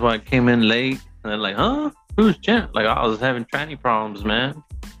 That's why I came in late. And they're like, huh? Bruce Jenner? Like, I was having tranny problems, man.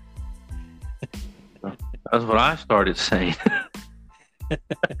 That's what I started saying.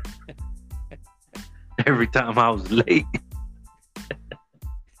 Every time I was late.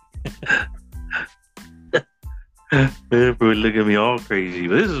 People would look at me all crazy.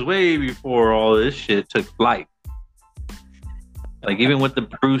 But this is way before all this shit took flight. Like, even with the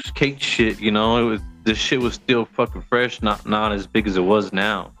Bruce cake shit, you know, this shit was still fucking fresh, not as big as it was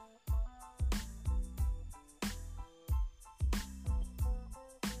now.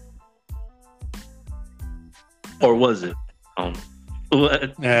 Or was it?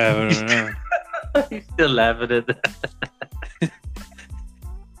 What? Yeah, I don't know. He's still laughing at that.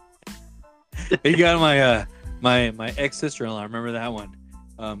 You got my ex sister-in-law. Remember that one?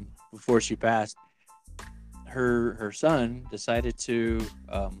 Before she passed, her son decided to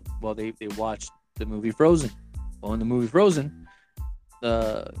well, they watched the movie Frozen. Well, in the movie Frozen,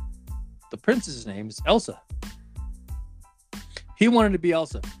 the princess's name is Elsa. He wanted to be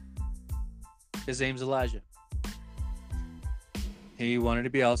Elsa. His name's Elijah. He wanted to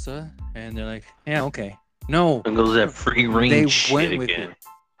be Elsa, and they're like, yeah, okay. No. There goes that free range shit again.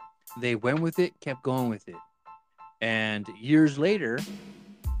 They went with it, kept going with it. And years later,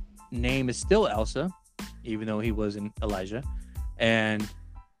 name is still Elsa, even though he wasn't Elijah. And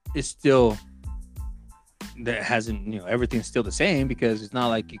it's still, that hasn't, everything's still the same, because it's not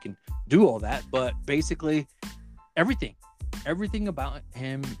like you can do all that. But basically, everything about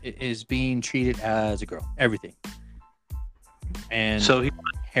him is being treated as a girl. Everything. And so he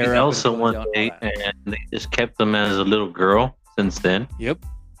Elsa one day, and they just kept him as a little girl since then. Yep.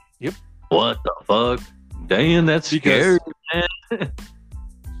 What the fuck? Damn, that's scary, man.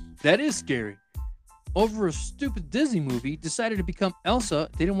 That is scary. Over a stupid Disney movie, decided to become Elsa.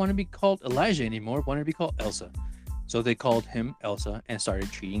 They didn't want to be called Elijah anymore. Wanted to be called Elsa. So they called him Elsa and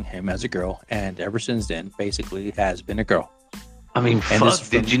started treating him as a girl. And ever since then, basically, has been a girl. I mean, fuck.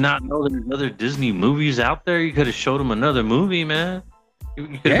 Did you not know there's other Disney movies out there? You could have showed him another movie, man. You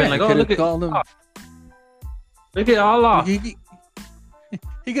could have been like, oh, look at Allah.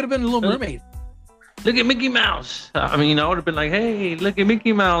 He could have been a Little Mermaid. Look at Mickey Mouse. I mean, I would have been like, hey, look at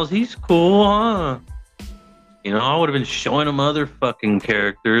Mickey Mouse. He's cool, huh? I would have been showing him other fucking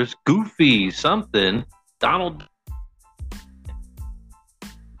characters. Goofy, something. Donald.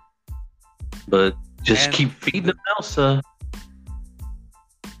 But just keep feeding him Elsa.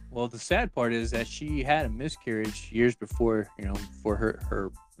 Well, the sad part is that she had a miscarriage years before, for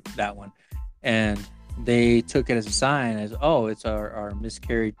her that one. And they took it as a sign as, oh, it's our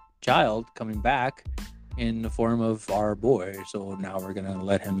miscarried child coming back in the form of our boy. So now we're going to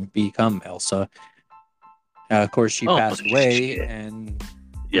let him become Elsa. Of course, she passed away. Shit. And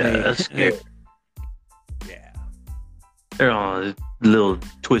that's scary. Yeah. They're all a little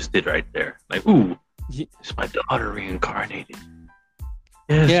twisted right there. Like, ooh, it's my daughter reincarnated.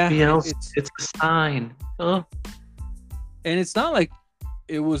 Yes, it's a sign. Huh? And it's not like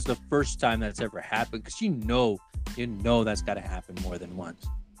it was the first time that's ever happened, because you know that's got to happen more than once.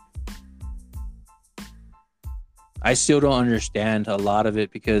 I still don't understand a lot of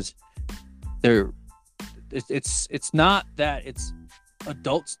it, because it's not that it's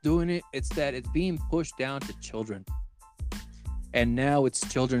adults doing it, it's that it's being pushed down to children. And now it's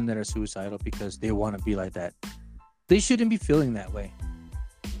children that are suicidal because they want to be like that. They shouldn't be feeling that way.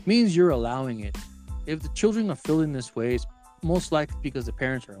 Means you're allowing it. If the children are feeling this way, it's most likely because the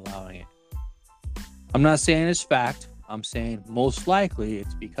parents are allowing it. I'm not saying it's fact. I'm saying most likely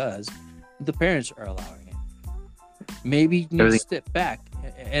it's because the parents are allowing it. Maybe you need to step back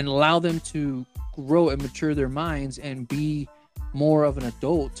and allow them to grow and mature their minds and be more of an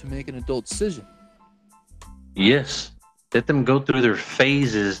adult to make an adult decision. Yes. Let them go through their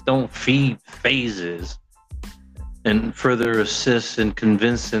phases. Don't feed phases. And further assist and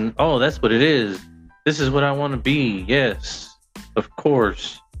convincing, oh, that's what it is. This is what I want to be. Yes, of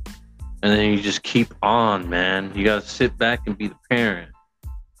course. And then you just keep on, man. You got to sit back and be the parent.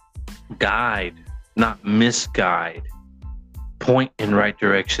 Guide, not misguide. Point in right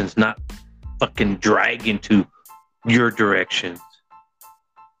directions, not fucking drag into your directions.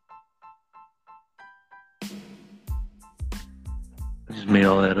 I just made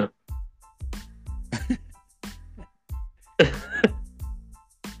all that up.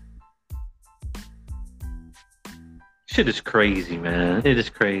 Shit is crazy, man. It is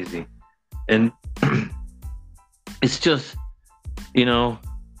crazy. And it's just,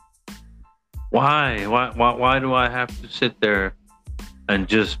 why do I have to sit there and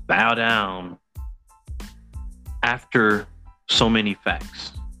just bow down after so many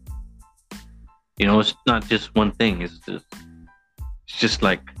facts? It's not just one thing. It's just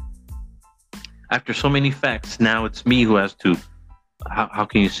like, after so many facts, now it's me who has to, how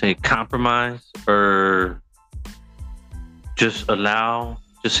can you say, compromise, or just allow,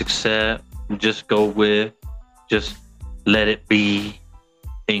 just accept, just go with, just let it be,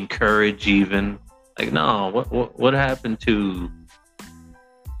 encourage even. Like, no, what happened to,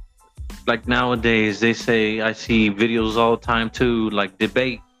 like nowadays, they say, I see videos all the time too, like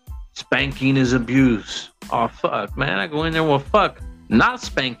debate, spanking is abuse. Oh, fuck, man, I go in there, well, fuck, not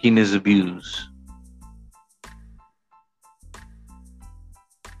spanking is abuse.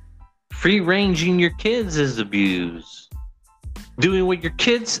 Free-ranging your kids is abuse. Doing what your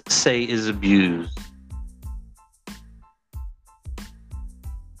kids say is abuse.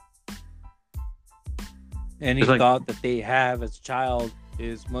 Any thought that they have as a child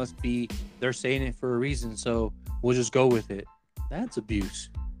is must be they're saying it for a reason, so we'll just go with it. That's abuse.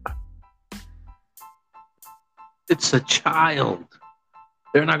 It's a child.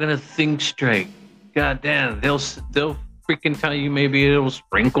 They're not gonna think straight. God damn, they'll freaking tell you maybe it'll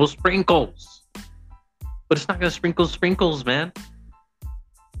sprinkle sprinkles, but it's not gonna sprinkle sprinkles, man.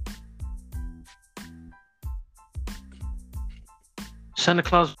 Santa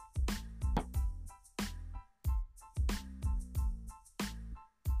Claus.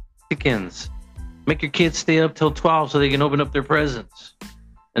 Make your kids stay up till 12 so they can open up their presents.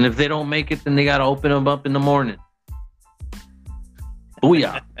 And if they don't make it, then they gotta open them up in the morning.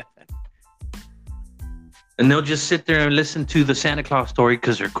 Booyah. And they'll just sit there and listen to the Santa Claus story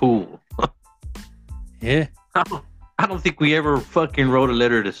because they're cool. Yeah. I don't think we ever fucking wrote a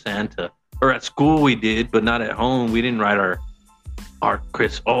letter to Santa. Or at school we did, but not at home. We didn't write our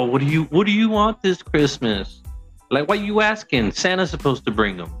Chris. Oh, what do you want this Christmas? Like, why you asking? Santa's supposed to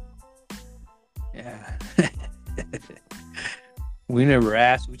bring them. Yeah. We never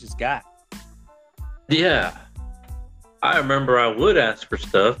asked, we just got. Yeah. I remember I would ask for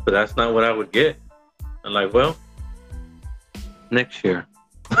stuff, but that's not what I would get. I'm like, well, next year.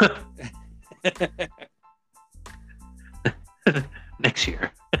 Next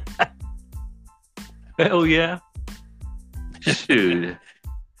year. Hell yeah. Shoot.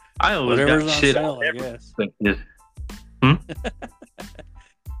 I always Whatever's got on shit sale, I guess.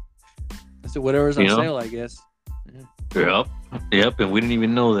 I said whatever's on sale, I guess. Yeah. Yep, and we didn't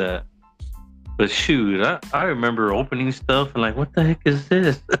even know that. But shoot, I remember opening stuff and like, what the heck is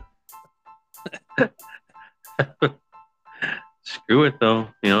this? Screw it though,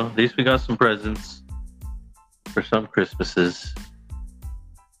 at least we got some presents for some Christmases.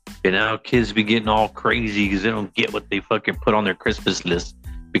 And now kids be getting all crazy because they don't get what they fucking put on their Christmas list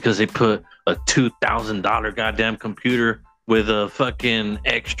because they put a $2,000 goddamn computer with a fucking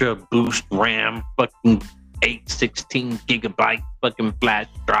extra boost RAM, fucking 816 gigabyte fucking flash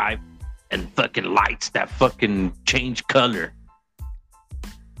drive, and fucking lights that fucking change color.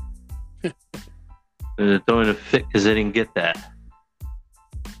 They're throwing a fit because they didn't get that.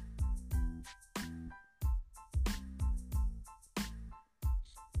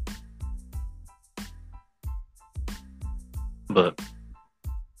 But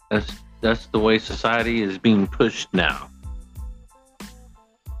that's the way society is being pushed now.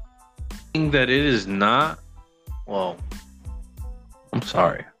 That it is not, well, I'm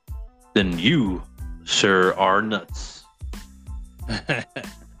sorry. Then you, sir, are nuts.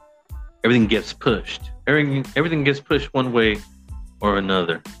 Everything gets pushed. Everything gets pushed one way or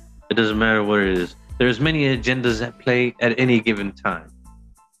another. It doesn't matter what it is. There's many agendas at play at any given time.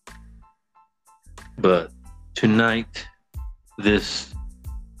 But tonight, this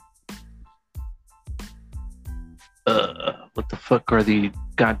what the fuck are the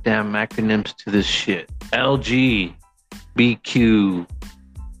goddamn acronyms to this shit? LGBTQ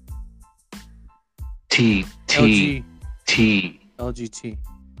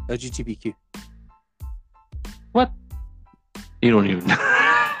LGBTQ. What? You don't even know.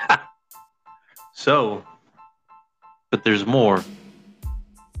 So, but there's more.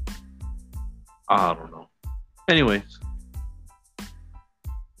 I don't know. Anyways,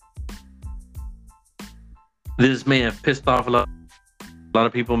 this may have pissed off a lot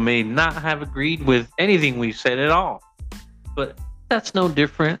of people. May not have agreed with anything we said at all, but that's no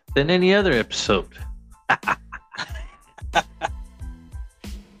different than any other episode.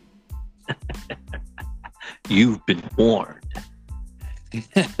 You've been warned.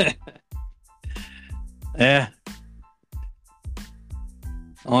 Yeah.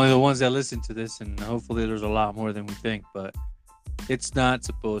 Only the ones that listen to this, and hopefully there's a lot more than we think, but it's not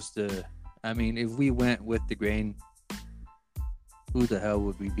supposed to. I mean, if we went with the grain, who the hell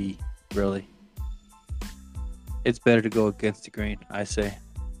would we be, really? It's better to go against the grain, I say.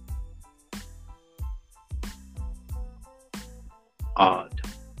 Odd.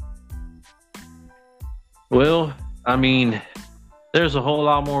 Well, I mean, there's a whole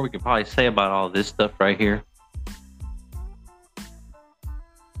lot more we could probably say about all this stuff right here.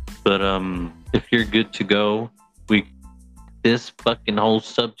 But if you're good to go, we this fucking whole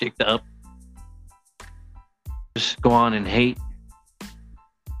subject up. Just go on and hate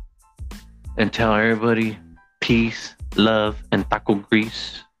and tell everybody peace, love, and taco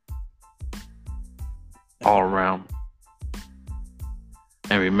grease all around.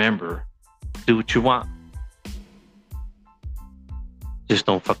 And remember, do what you want. Just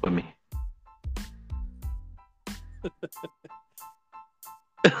don't fuck with me.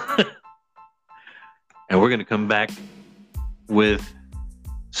 And we're gonna come back with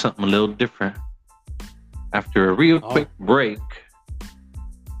something a little different after a real quick break.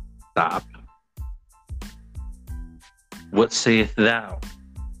 Stop. What sayest thou?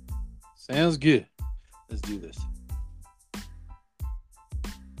 Sounds good. Let's do this.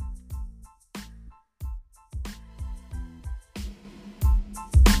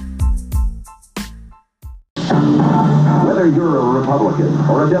 Whether you're a Republican,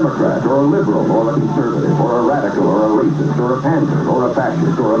 or a Democrat, or a liberal, or a conservative, or a radical, or a racist, or a pansy, or a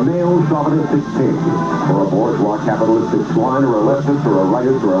fascist, or a male chauvinistic pig, or a bourgeois capitalistic swine, or a leftist, or a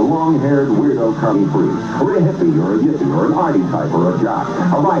rightist, or a long-haired weirdo commie freak, or a hippie, or a yippie, or an arty type, or a jock,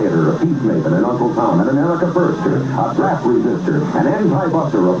 a rioter, a peacemaker, an Uncle Tom, an America Firster, a draft resistor, an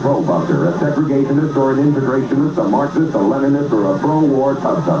anti-buster, a pro-buster, a segregationist, or an integrationist, a Marxist, a Leninist, or a pro-war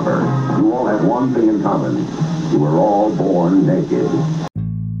tub thumper. You all have one thing in common. You were all born naked.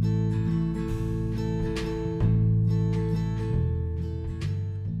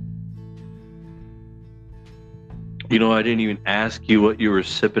 You know, I didn't even ask you what you were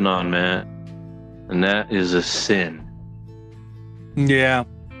sipping on, man. And that is a sin. Yeah.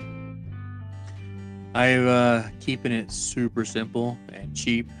 I'm keeping it super simple and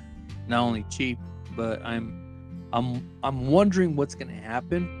cheap. Not only cheap, but I'm wondering what's gonna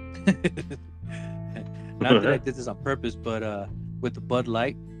happen. Not that I did this on purpose, but with the Bud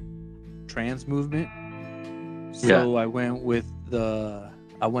Light trans movement. So I went a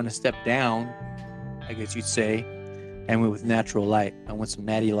step down, I guess you'd say, and went with natural light. I went some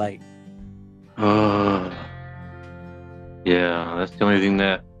natty light. Yeah, that's the only thing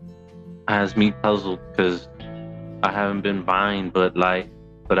that has me puzzled, because I haven't been buying Bud Light,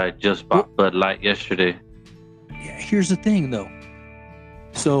 but I just bought Bud Light yesterday. Yeah, here's the thing though.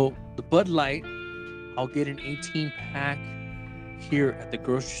 So the Bud Light, I'll get an 18-pack here at the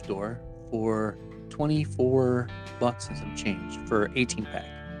grocery store for $24 and some change for 18-pack.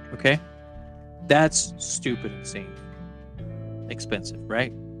 Okay? That's stupid insane. Expensive,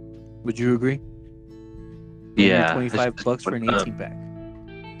 right? Would you agree? Yeah. $25 for an 18-pack.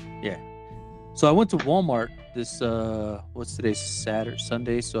 Yeah. So I went to Walmart this what's today?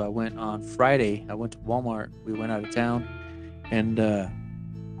 Sunday. So I went on Friday. I went to Walmart. We went out of town, and the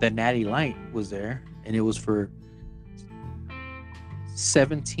Natty Light was there, and it was for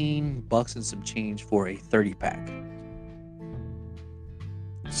 $17 and some change for a 30-pack.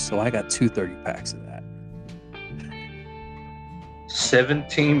 So I got two 30-packs of that.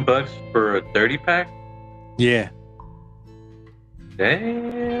 $17 for a 30-pack? Yeah.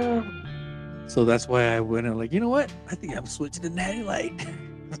 Damn. So that's why I went and like, you know what? I think I'm switching to Natty Light.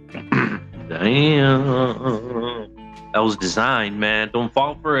 Damn. That was designed, man. Don't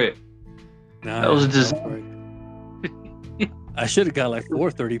fall for it. Nah, that was designed. I should have got like 4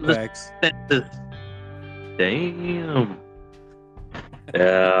 30-packs. Damn.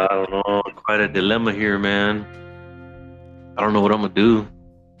 Yeah, I don't know. Quite a dilemma here, man. I don't know what I'm gonna do.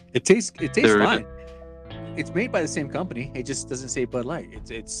 It tastes fine. It's made by the same company. It just doesn't say Bud Light.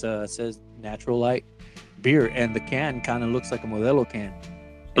 It says Natural Light beer, and the can kind of looks like a Modelo can.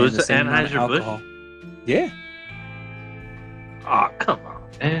 So it's an Anheuser-Busch? Yeah. Oh, come on,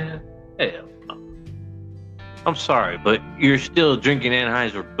 man. Hell no. I'm sorry, but you're still drinking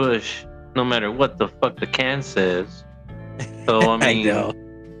Anheuser-Busch no matter what the fuck the can says. So, I mean, I know.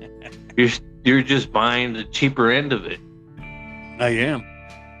 you're just buying the cheaper end of it. I am.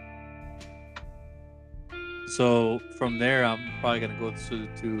 So from there, I'm probably gonna go to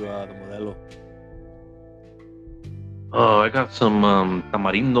the Modelo. Oh, I got some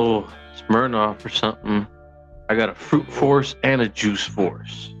Tamarindo Smirnoff or something. I got a Fruit Force and a Juice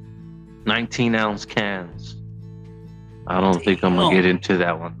Force. 19-ounce cans. I don't think I'm gonna get into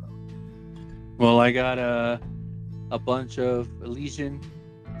that one though. Well, I got a bunch of Elysian,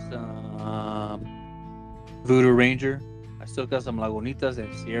 some Voodoo Ranger. I still got some Lagunitas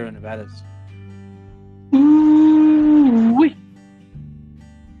and Sierra Nevadas. Ooh-wee.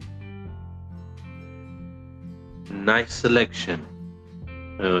 Nice selection.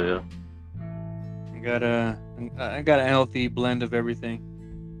 Oh yeah. I got a healthy blend of everything.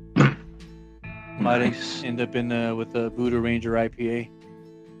 Might Nice. end up with a Voodoo Ranger IPA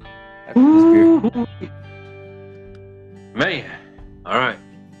after this beer. Man, all right.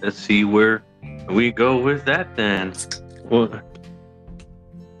 Let's see where we go with that then.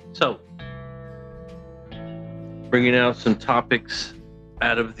 So, bringing out some topics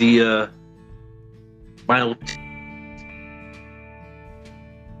out of the mild.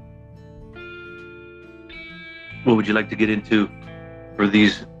 What would you like to get into for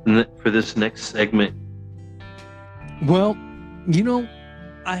this next segment? Well, you know,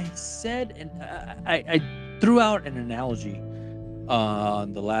 I said, and I threw out an analogy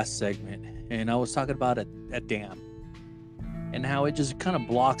on the last segment, and I was talking about a dam and how it just kind of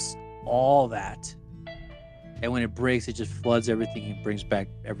blocks all that. And when it breaks, it just floods everything and brings back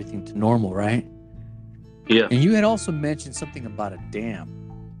everything to normal, right? Yeah. And you had also mentioned something about a dam.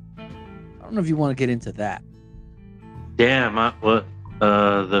 I don't know if you want to get into that. Damn, what?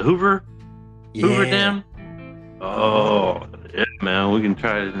 The Hoover Dam? Oh, yeah, man. We can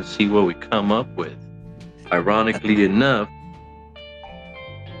try it and see what we come up with. Ironically enough,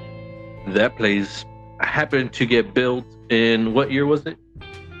 that place happened to get built in what year was it?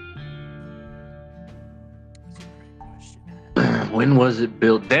 When was it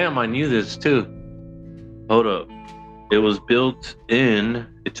built? Damn, I knew this too. Hold up. It was built in.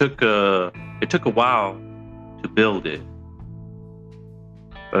 It took a while to build it.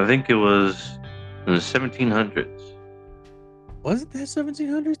 I think it was in the 1700s. Was it that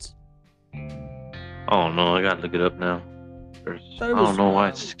 1700s? Oh no, I gotta look it up now. I don't know why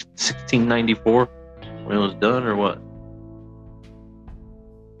it's 1694 when it was done or what.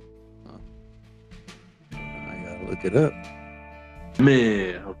 I gotta look it up.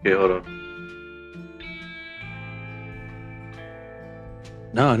 Man, okay, hold on.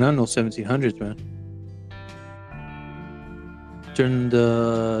 No 1700s, man. During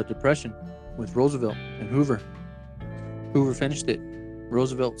the Depression with Roosevelt and Hoover. Hoover finished it.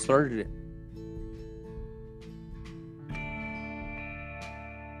 Roosevelt started it.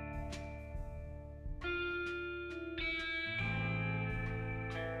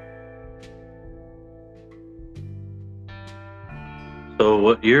 So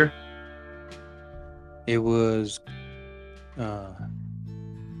what year? It was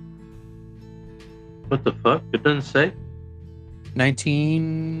What the fuck? It doesn't say.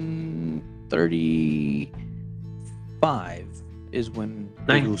 1935 is when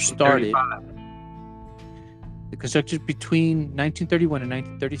it started. The construction between 1931 and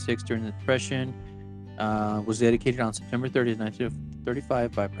 1936 during the Depression was dedicated on September 30th,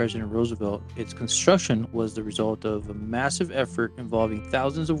 1935 by President Roosevelt. Its construction was the result of a massive effort involving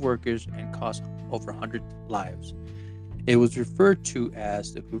thousands of workers and cost over 100 lives. It was referred to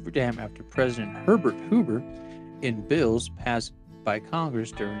as the Hoover Dam after President Herbert Hoover in bills passed by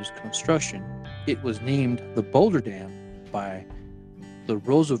Congress during its construction. It was named the Boulder Dam by the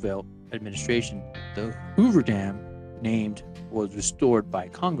Roosevelt administration. The Hoover Dam was restored by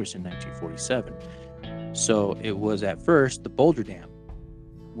Congress in 1947. So it was at first the Boulder Dam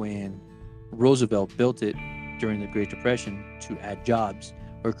when Roosevelt built it during the Great Depression to add jobs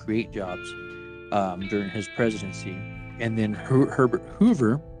or create jobs during his presidency. And then Herbert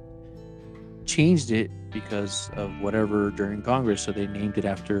Hoover changed it because of whatever during Congress. So they named it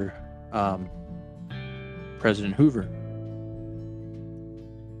after President Hoover.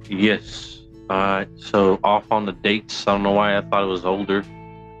 Yes. So off on the dates. I don't know why I thought it was older,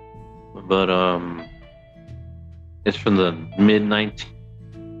 but it's from the mid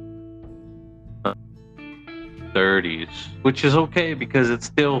 1930s, which is okay because it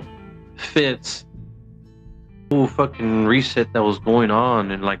still fits the whole fucking reset that was going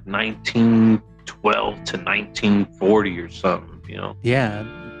on in like 1912 to 1940 or something. You know? Yeah.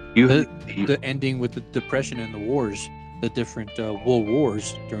 The ending with the Depression and the wars, the different world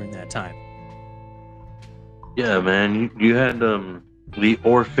wars during that time. Yeah, man. You had the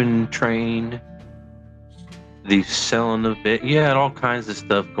orphan train, the selling of it. You had all kinds of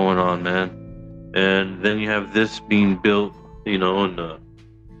stuff going on, man. And then you have this being built, you know, and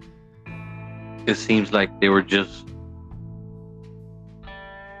it seems like they were just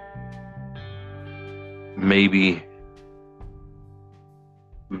maybe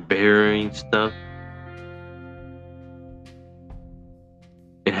burying stuff.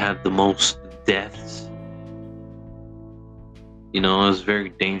 It had the most deaths. You know, it was very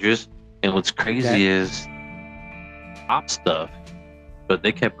dangerous. And what's crazy is top stuff. But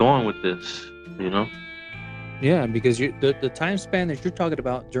they kept going with this, you know? Yeah, because the time span that you're talking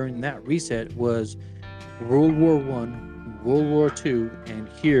about during that reset was World War One, World War II, and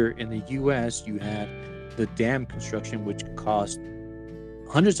here in the U.S. you had the dam construction, which cost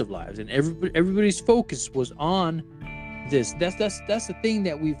hundreds of lives, and everybody's focus was on this. That's the thing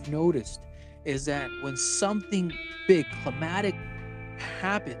that we've noticed, is that when something big, climatic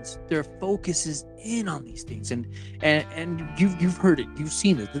happens, their focus is in on these things, and you've heard it, you've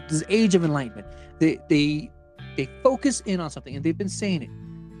seen it. This age of enlightenment, they focus in on something, and they've been saying it.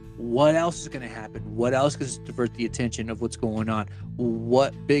 What else is going to happen? What else is going to divert the attention of what's going on?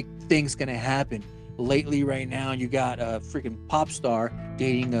 What big thing's going to happen? Lately, right now, you got a freaking pop star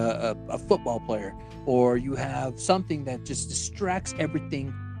dating a football player, or you have something that just distracts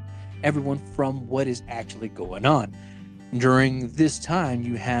everyone from what is actually going on. During this time,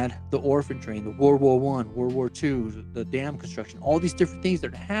 you had the orphan train, the World War One, World War Two, the dam construction, all these different things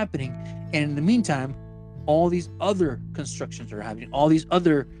that are happening. And in the meantime, all these other constructions are happening, all these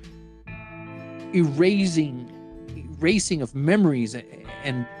other erasing of memories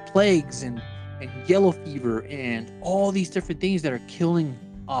and plagues and yellow fever and all these different things that are killing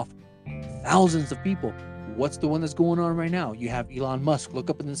off thousands of people. What's the one that's going on right now? You have Elon Musk. Look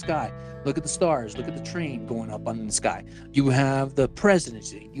up in the sky. Look at the stars. Look at the train going up in the sky. You have the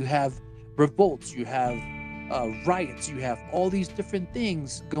presidency. You have revolts. You have riots. You have all these different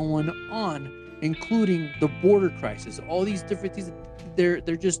things going on, including the border crisis. All these different things. They're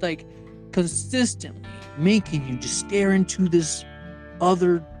just like consistently making you just stare into this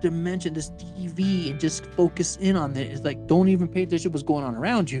other dimension, this TV, and just focus in on it. It's like, don't even pay attention to what's going on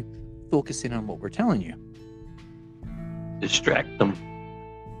around you. Focus in on what we're telling you. Distract them.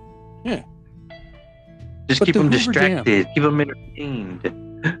 Yeah. Just keep them distracted. Keep them entertained.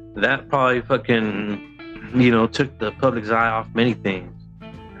 That probably fucking, took the public's eye off many things.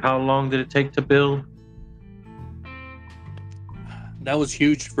 How long did it take to build? That was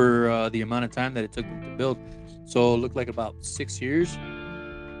huge for the amount of time that it took them to build. So it looked like about 6 years,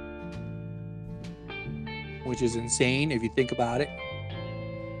 which is insane if you think about it.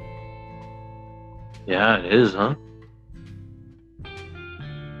 Yeah, it is, huh?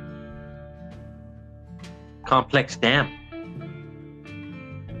 Complex dam.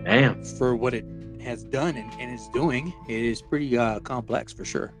 Damn. For what it has done and is doing, it is pretty complex for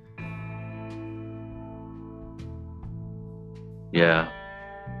sure. Yeah.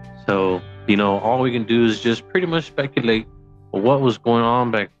 So, all we can do is just pretty much speculate what was going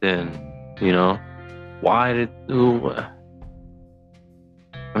on back then. Why did... I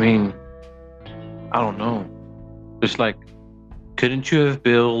mean, I don't know. It's like, couldn't you have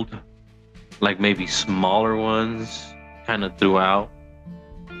built like maybe smaller ones kind of throughout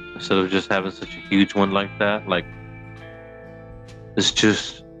instead of just having such a huge one like that? Like, it's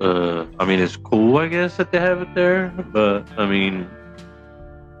just, I mean, it's cool, I guess, that they have it there, but I mean,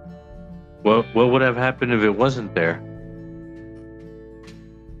 what would have happened if it wasn't there?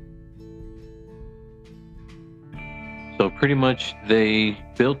 So pretty much they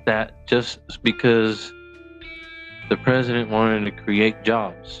built that just because the president wanted to create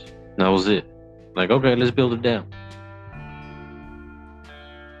jobs. That was it. Like, okay, let's build it down.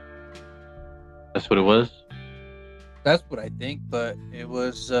 That's what it was? That's what I think, but it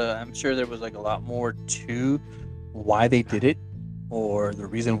was, I'm sure there was like a lot more to why they did it or the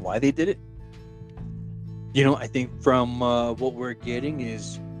reason why they did it. I think from what we're getting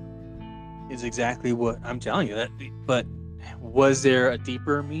is exactly what I'm telling you. But was there a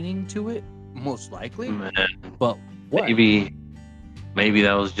deeper meaning to it? Most likely. Man, but what? Maybe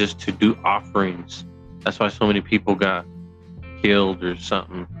that was just to do offerings. That's why so many people got killed or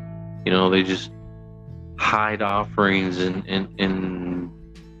something. They just hide offerings and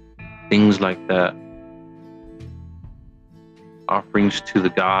things like that. Offerings to the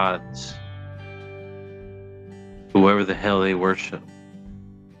gods, whoever the hell they worship.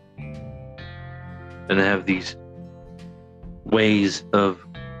 And they have these ways of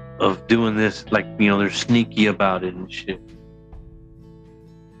doing this, like, they're sneaky about it and shit.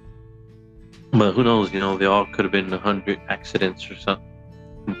 But who knows, they all could have been 100 accidents or something.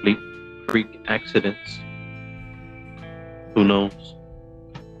 Complete freak accidents. Who knows?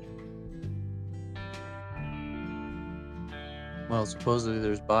 Well, supposedly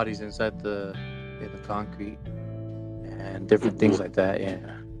there's bodies inside the concrete and different things like that,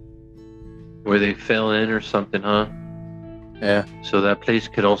 yeah. Where they fell in or something, huh? Yeah. So that place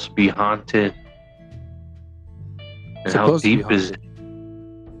could also be haunted. And how deep is it?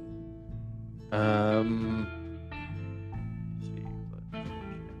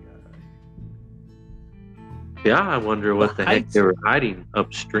 Yeah, I wonder what the heck they were hiding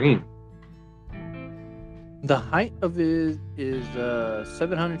upstream. The height of it is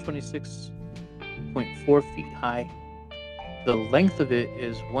 726.4 feet high. The length of it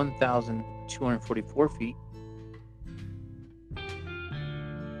is 1,244 feet.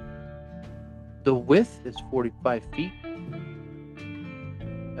 The width is 45 feet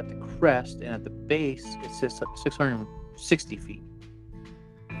at the crest, and at the base it sits at 660 feet.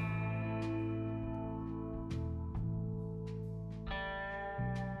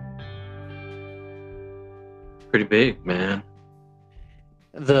 Pretty big, man.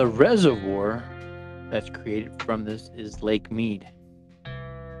 The reservoir that's created from this is Lake Mead.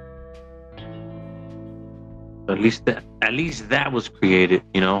 At least that was created,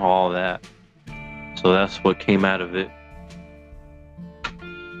 all that. So that's what came out of it.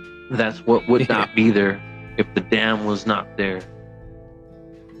 That's what would not be there if the dam was not there.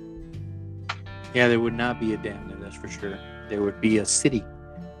 Yeah, there would not be a dam there, that's for sure. There would be a city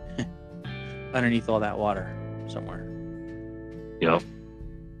underneath all that water somewhere. Yep.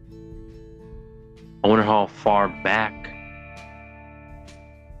 I wonder how far back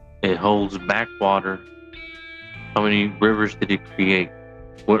it holds back water. How many rivers did it create?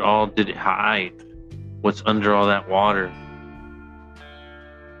 What all did it hide? What's under all that water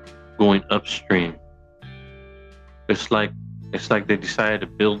going upstream? It's like they decided to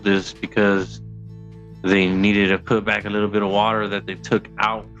build this because they needed to put back a little bit of water that they took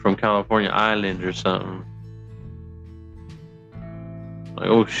out from California Island or something. Like,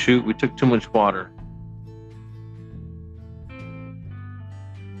 oh shoot, we took too much water.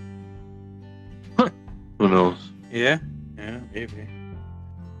 Who knows? Yeah, maybe.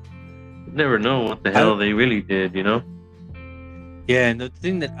 Never know what the hell they really did, you know? Yeah, and the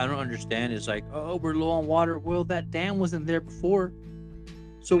thing that I don't understand is like, oh, we're low on water. Well, that dam wasn't there before.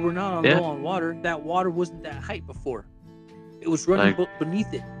 So we're not low on water. That water wasn't that height before. It was running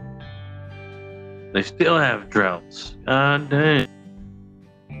beneath it. They still have droughts. God damn.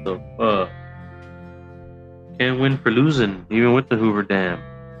 So, can't win for losing, even with the Hoover Dam.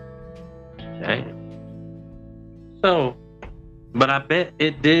 Damn. So, but I bet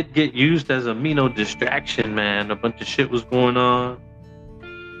it did get used as a distraction, man. A bunch of shit was going on.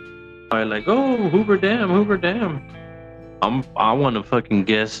 I like, oh, Hoover Dam. I want to fucking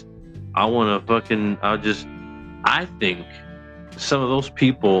guess. I think some of those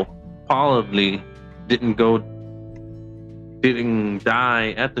people probably didn't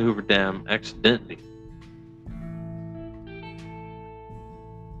die at the Hoover Dam accidentally.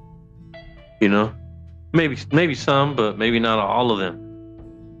 You know? Maybe some, but maybe not all of them.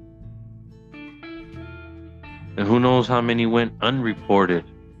 And who knows how many went unreported.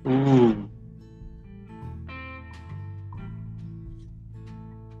 Ooh.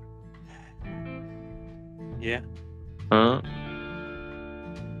 Yeah. Huh?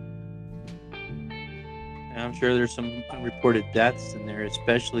 I'm sure there's some unreported deaths in there,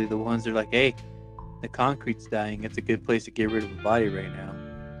 especially the ones that are like, hey, the concrete's dying. It's a good place to get rid of a body right now.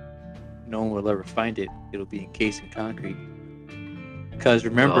 No one will ever find it. It'll be encased in concrete. Because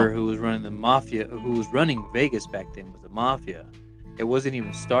remember, who was running the mafia? Who was running Vegas back then was the mafia. It wasn't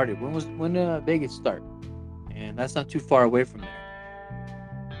even started. When Vegas start? And that's not too far away from there.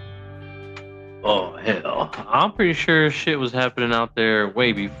 Oh hell! I'm pretty sure shit was happening out there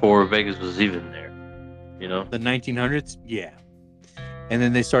way before Vegas was even there. You know, the 1900s, yeah. And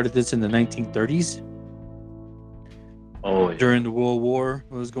then they started this in the 1930s. Oh, yeah. During the World War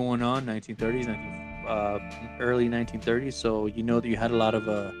was going on, 1930s, early 1930s. So you know that you had a lot of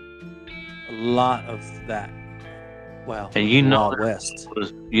that. Well, and you know, Wild West.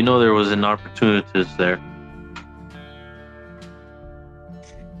 There was an opportunities there.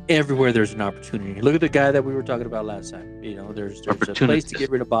 Everywhere there's an opportunity. Look at the guy that we were talking about last time. You know, there's a place to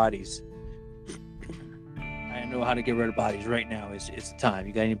get rid of bodies. I know how to get rid of bodies right now. It's the time.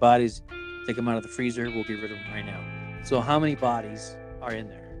 You got any bodies? Take them out of the freezer. We'll get rid of them right now. So how many bodies are in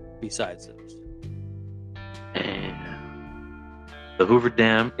there besides those? And the Hoover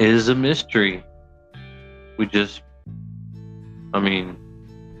Dam is a mystery. Nobody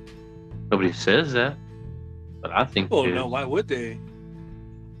says that, but I think. Oh no, why would they?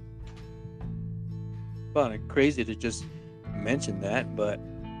 Well, it's crazy to just mention that, but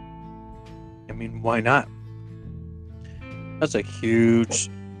I mean, why not? That's a huge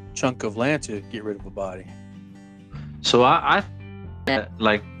chunk of land to get rid of a body. So I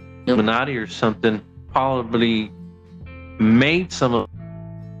like Illuminati or something probably made some of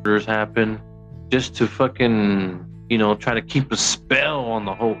the happen just to fucking, try to keep a spell on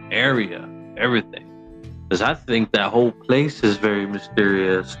the whole area, everything. Because I think that whole place is very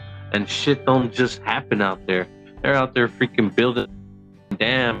mysterious and shit don't just happen out there. They're out there freaking building a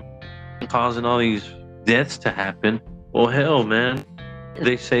dam and causing all these deaths to happen. Well, hell, man.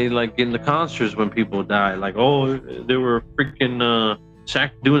 They say, like, in the concerts when people die, like, oh, they were freaking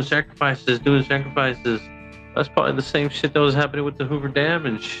doing sacrifices. That's probably the same shit that was happening with the Hoover Dam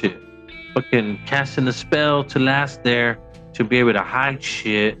and shit. Fucking casting a spell to last there to be able to hide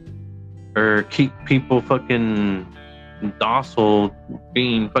shit or keep people fucking docile,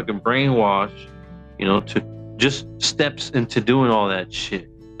 being fucking brainwashed, to just steps into doing all that shit.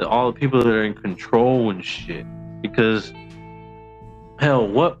 All the people that are in control and shit. Because hell,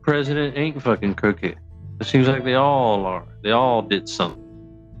 what president ain't fucking crooked? It seems like they all are. They all did something,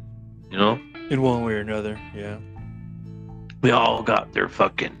 in one way or another. Yeah, we all got their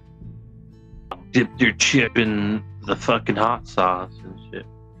fucking dipped their chip in the fucking hot sauce and shit.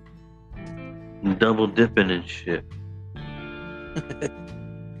 double dipping and shit.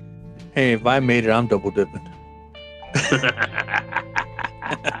 Hey, if I made it, I'm double dipping.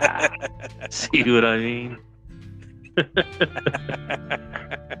 See what I mean?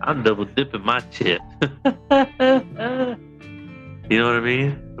 I'm double dipping my chip. You know what I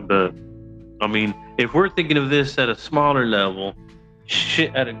mean? But I mean, if we're thinking of this at a smaller level,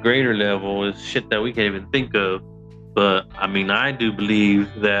 shit at a greater level is shit that we can't even think of. But I mean, I do believe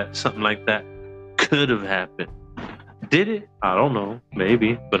that something like that could have happened. Did it? I don't know.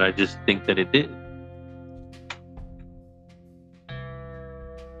 Maybe. But I just think that it did.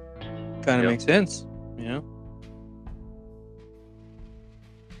 Kind of makes sense, you know?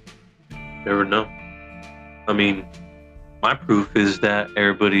 Never know. I mean, my proof is that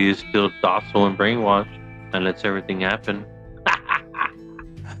everybody is still docile and brainwashed and lets everything happen.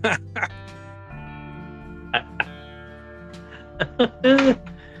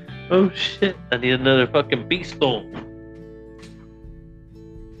 Oh shit, I need another fucking pistol.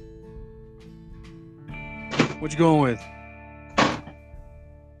 What you going with?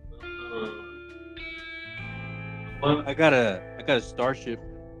 What? I got a Starship.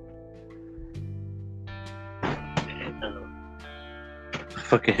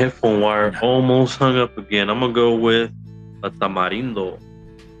 Fucking headphone wire almost hung up again. I'm gonna go with a tamarindo.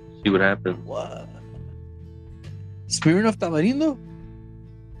 See what happens. What? Smirnoff Tamarindo?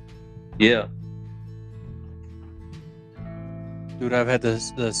 Yeah. Dude, I've had the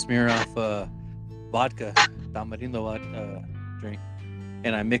Smirnoff vodka, Tamarindo drink.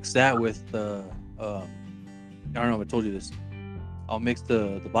 And I mix that with I don't know if I told you this. I'll mix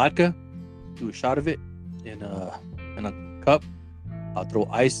the vodka, do a shot of it in a cup. I'll throw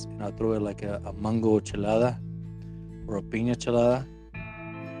ice and I'll throw it like a mango chelada or a piña chelada.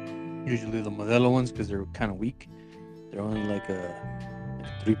 Usually the Modelo ones because they're kind of weak. They're only like a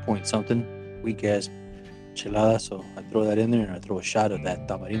 3 point something weak ass chelada. So I throw that in there and I throw a shot of that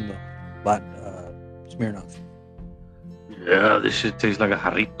tamarindo, but Smirnoff. Yeah, this shit tastes like a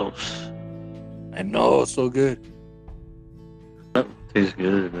jarritos. I know, so good. Tastes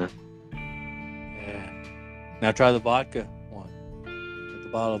good, man. Yeah. Now try the vodka one. Get the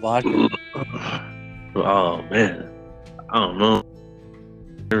bottle of vodka. Oh man, I don't know.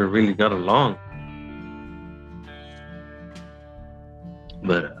 Never really got along,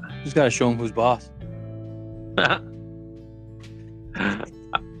 but Just gotta show him who's boss.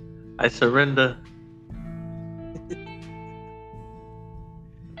 I surrender.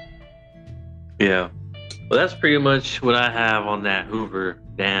 Yeah, well, that's pretty much what I have on that Hoover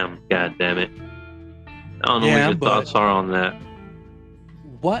dam. God damn it! I don't know what your thoughts are on that.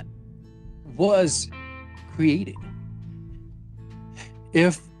 What was created?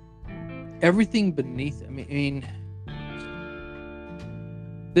 If everything beneath, I mean,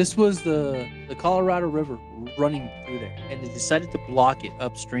 this was the Colorado River running through there, and they decided to block it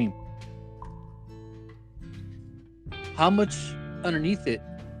upstream. How much underneath it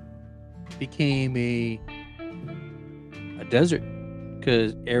became a desert?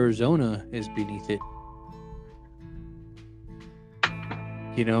 Because Arizona is beneath it.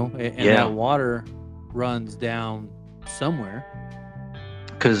 You know, and that water runs down somewhere.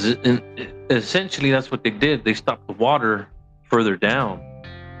 Because essentially that's what they did. They stopped the water further down.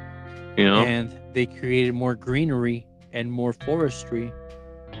 You know? And they created more greenery and more forestry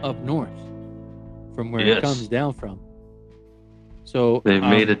up north from where it comes down from. So they've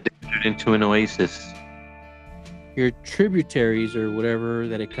made a desert into an oasis. Your tributaries or whatever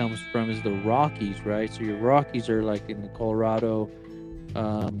that it comes from is the Rockies, right? So your Rockies are like in the Colorado,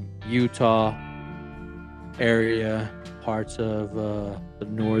 Utah area, parts of the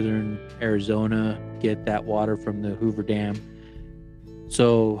northern Arizona get that water from the Hoover Dam.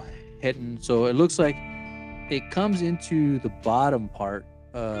 So it looks like it comes into the bottom part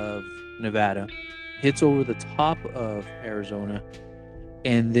of Nevada, hits over the top of Arizona,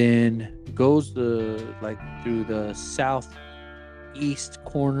 and then goes through the southeast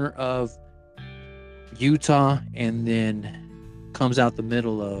corner of Utah, and then comes out the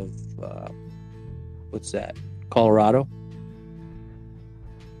middle of Colorado.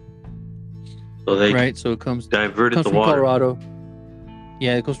 So they so it comes diverted from water. Colorado.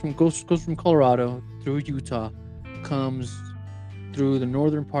 Yeah, it goes from Colorado through Utah, comes through the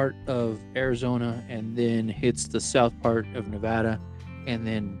northern part of Arizona, and then hits the south part of Nevada, and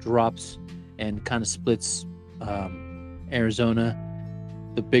then drops and kind of splits Arizona.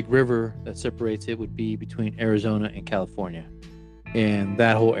 The big river that separates it would be between Arizona and California, and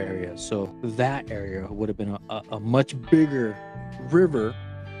that whole area. So that area would have been a much bigger river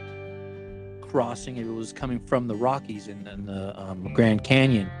crossing if it was coming from the Rockies and the Grand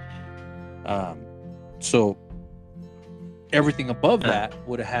Canyon. So everything above that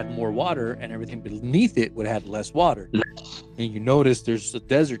would have had more water, and everything beneath it would have had less water. And you notice there's a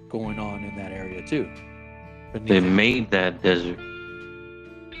desert going on in that area too. They made that desert.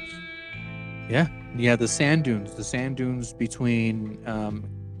 Yeah, you have the sand dunes between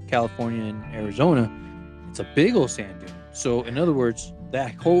California and Arizona. It's a big old sand dune. So in other words,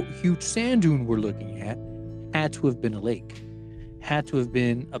 that whole huge sand dune we're looking at had to have been a lake, had to have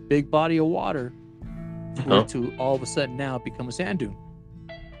been a big body of water for it to all of a sudden now become a sand dune.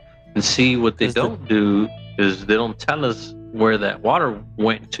 And see, what they don't do is they don't tell us where that water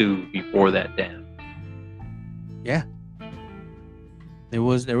went to before that dam. Yeah, there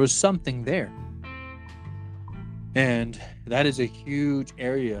was something there, and that is a huge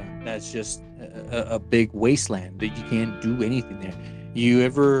area that's just a big wasteland that you can't do anything there. You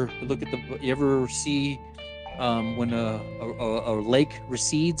ever see when a lake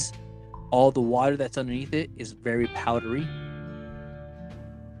recedes, all the water that's underneath it is very powdery.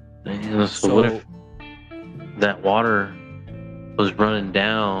 Yeah, so what if that water was running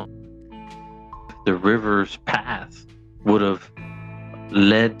down? The river's path would have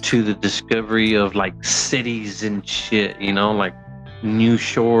led to the discovery of like cities and shit, you know, like new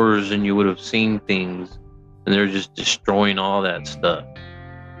shores, and you would have seen things, and they're just destroying all that stuff.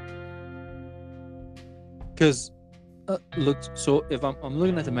 Because look, so if I'm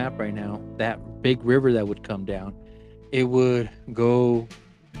looking at the map right now, that big river that would come down, it would go,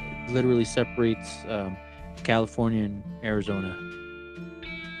 literally separates California and Arizona,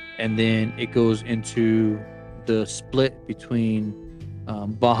 and then it goes into the split between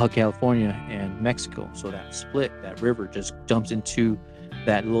Baja California and Mexico. So that river just dumps into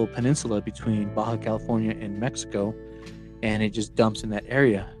that little peninsula between Baja California and Mexico, and it just dumps in that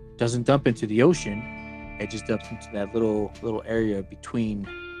area. Doesn't dump into the ocean. It just dumps into that little area between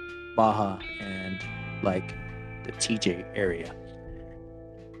Baja and like the TJ area.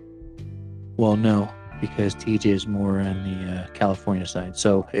 Well, no, because TJ is more on the California side,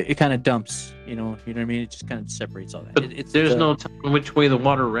 so it kind of dumps. You know what I mean? It just kind of separates all that. But there's no telling which way the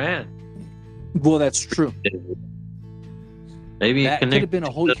water ran. Well, that's true. Maybe that could have been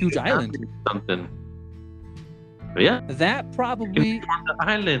a whole huge island. Something. But yeah. That probably the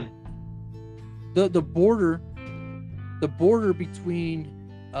island. The border between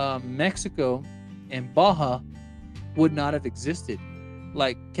Mexico and Baja would not have existed.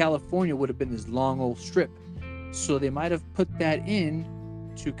 Like California would have been this long old strip, so they might have put that in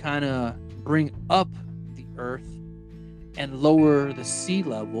to kind of bring up the earth and lower the sea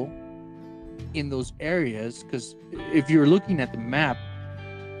level in those areas. Because if you're looking at the map,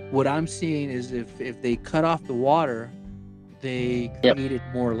 what I'm seeing is if they cut off the water, they created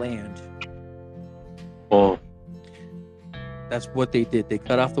more land. Oh, that's what they did. They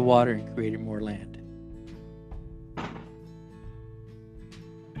cut off the water and created more land.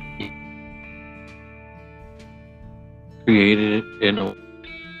 Created it,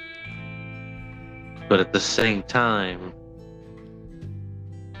 but at the same time,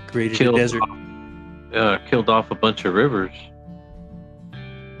 created a desert. Killed off a bunch of rivers.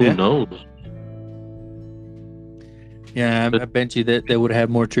 Who knows? Yeah, I bet you that they would have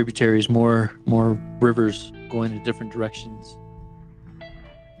more tributaries, more rivers going in different directions.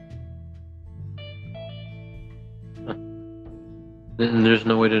 And there's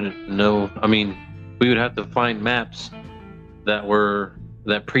no way to know. I mean, we would have to find maps that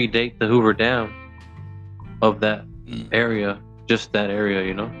predate the Hoover Dam of that area, just that area,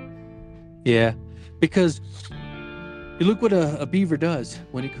 you know? Yeah, because you look what a beaver does.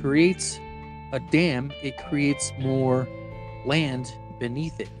 When it creates a dam, it creates more land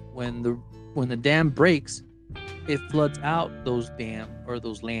beneath it. When the dam breaks, it floods out those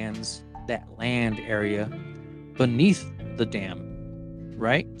lands, that land area beneath the dam,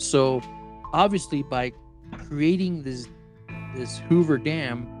 right? So obviously by creating this Hoover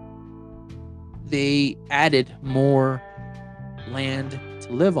Dam, they added more land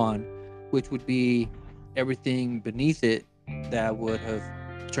to live on, which would be everything beneath it that would have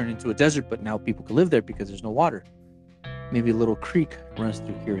turned into a desert, but now people can live there because there's no water. Maybe a little creek runs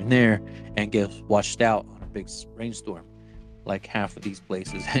through here and there and gets washed out on a big rainstorm. Like half of these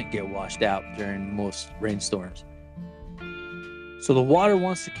places get washed out during most rainstorms. So the water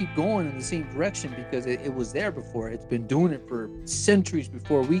wants to keep going in the same direction because it was there before. It's been doing it for centuries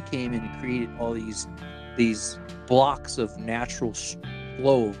before we came in and created all these blocks of natural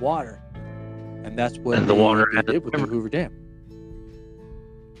flow of water. And that's what the water did with the Hoover Dam.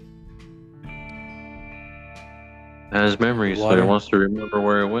 It has memories, so it wants to remember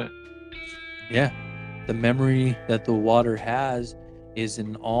where it went. Yeah. The memory that the water has is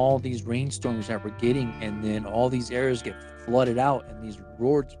in all these rainstorms that we're getting, and then all these areas get flooded out and these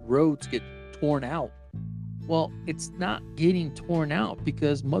roads get torn out. Well, it's not getting torn out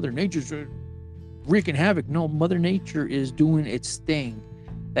because Mother Nature's wreaking havoc. No, Mother Nature is doing its thing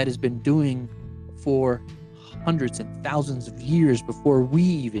that has been doing for hundreds and thousands of years before we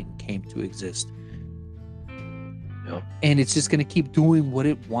even came to exist. Yep. And it's just going to keep doing what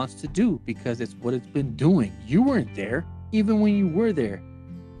it wants to do because it's what it's been doing. You weren't there. Even when you were there,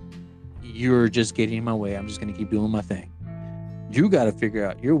 you're just getting in my way. I'm just going to keep doing my thing. You got to figure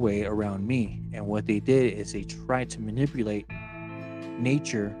out your way around me. And what they did is they tried to manipulate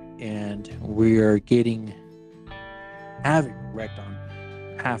nature, and we are getting havoc wrecked on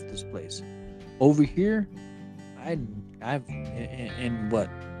half this place. Over here, I've in what,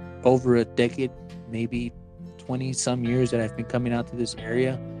 over a decade, maybe 20 some years that I've been coming out to this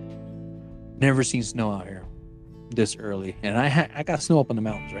area, never seen snow out here this early. And I got snow up in the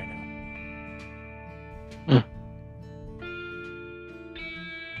mountains right now.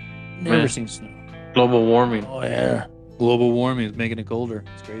 Never seen snow. Global warming. Oh yeah, global warming is making it colder.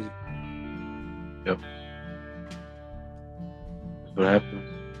 It's crazy. Yep. That's what happens.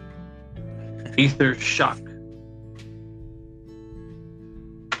 Ether shock.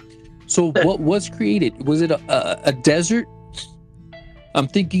 So what was created? Was it a desert? I'm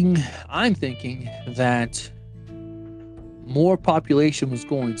thinking that more population was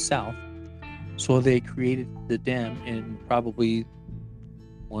going south, so they created the dam in probably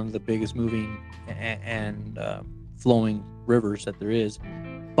one of the biggest moving and flowing rivers that there is.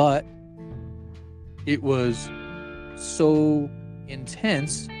 But it was so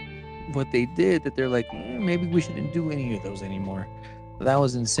intense what they did that they're like, maybe we shouldn't do any of those anymore. That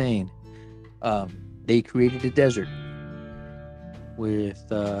was insane. They created a desert with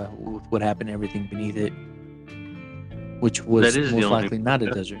what happened, everything beneath it, which was most likely not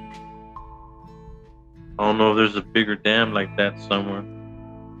a desert. I don't know if there's a bigger dam like that somewhere.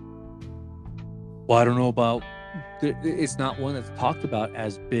 Well, I don't know about. It's not one that's talked about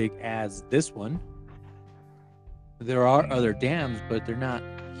as big as this one. There are other dams, but they're not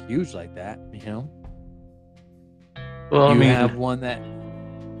huge like that. You know. Well, you have one that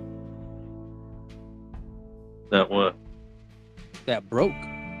what? That broke.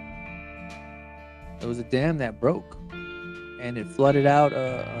 There was a dam that broke, and it flooded out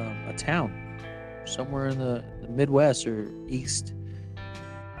a town somewhere in the Midwest or East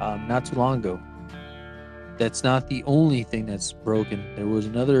not too long ago. That's not the only thing that's broken. There was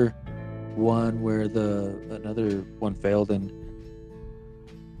another one where another one failed, and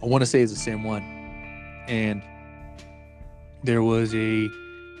I want to say it's the same one. And there was a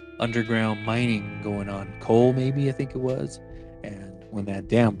underground mining going on, coal maybe, I think it was. And when that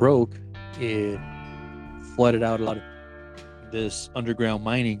dam broke, it flooded out a lot of this underground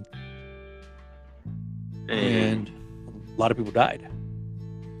mining, and a lot of people died.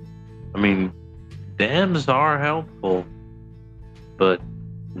 I mean, dams are helpful, but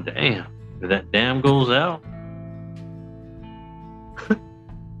damn, if that dam goes out,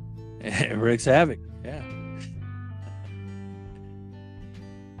 it wreaks havoc. Yeah.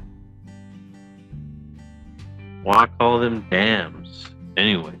 Why call them dams,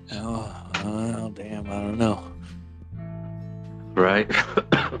 anyways? Oh, damn, I don't know. Right?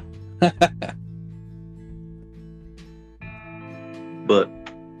 But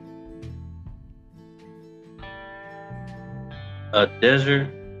a desert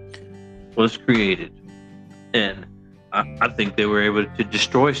was created, and I think they were able to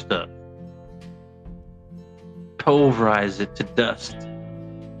destroy stuff, pulverize it to dust.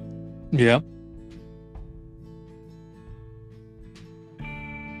 Yeah.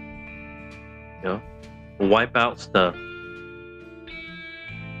 You know, wipe out stuff.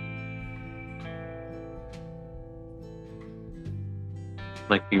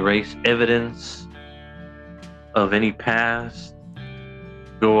 Like erase evidence of any past.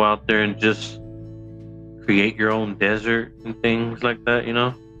 Go out there and just create your own desert and things like that, you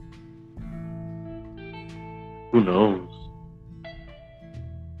know? Who knows?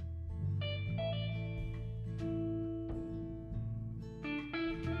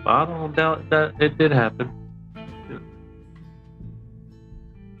 I don't doubt that it did happen.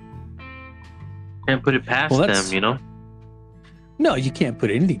 Can't put it past them, you know? No, you can't put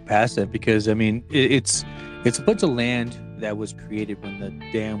anything past that because, I mean, it's a bunch of land that was created when the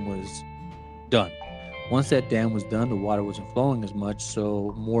dam was done. Once that dam was done, the water wasn't flowing as much,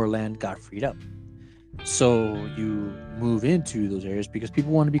 so more land got freed up. So you move into those areas because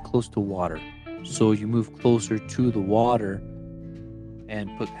people want to be close to water. So you move closer to the water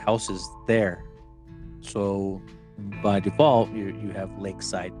and put houses there. So by default, you have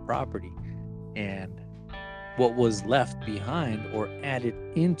lakeside property, and what was left behind or added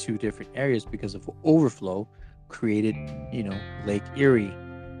into different areas because of overflow created, Lake Erie,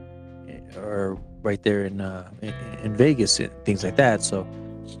 or right there in Vegas and things like that. So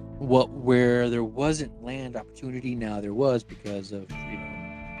where there wasn't land opportunity, now there was because of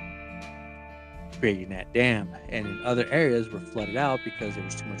creating that dam, and in other areas were flooded out because there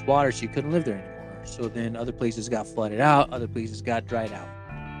was too much water, so you couldn't live there anymore. So then other places got flooded out, other places got dried out.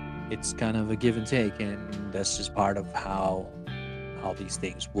 It's kind of a give and take, and that's just part of how these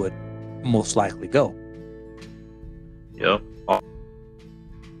things would most likely go. Yep.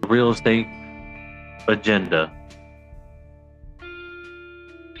 Real estate agenda.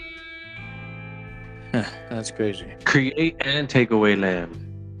 That's crazy. Create and take away land.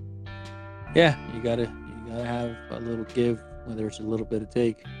 Yeah, you gotta have a little give where there's a little bit of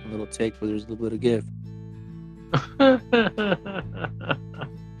take, a little take where there's a little bit of give.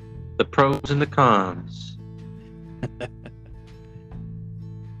 The pros and the cons.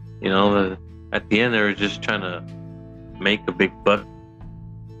 At the end they were just trying to make a big buck.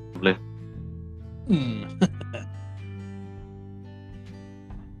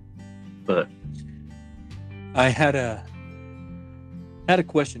 But I had a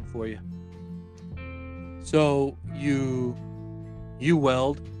question for you. So you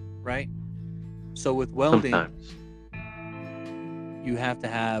weld, right? So with welding, sometimes. You have to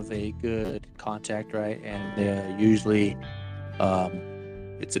have a good contact, right? And usually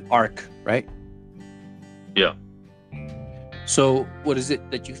it's an arc, right? Yeah. So what is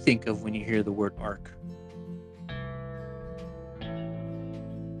it that you think of when you hear the word arc?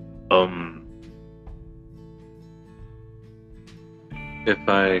 If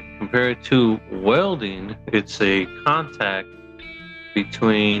I compare it to welding, it's a contact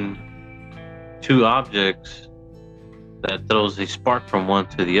between two objects that throws a spark from one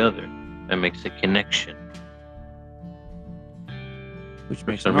to the other and makes a connection. Which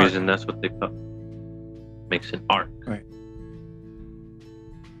makes For some an arc. reason, that's what they call makes an arc. Right.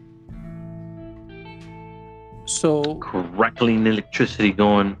 So Crackling electricity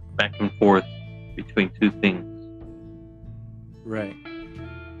going back and forth between two things. Right.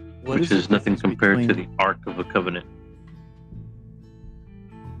 Which is nothing compared to the Ark of the Covenant.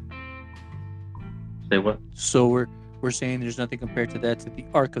 Say what? So we're saying there's nothing compared to that, to the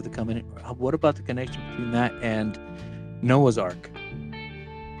Ark of the Covenant. What about the connection between that and Noah's Ark?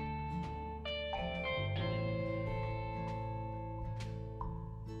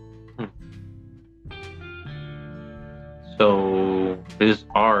 So his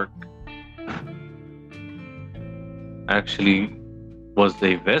ark actually was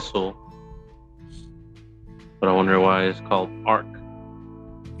a vessel, but I wonder why it's called ark.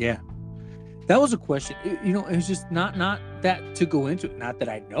 Yeah, that was a question. It was just not that to go into it. Not that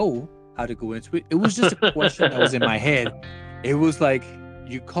I know how to go into it. It was just a question that was in my head. It was like,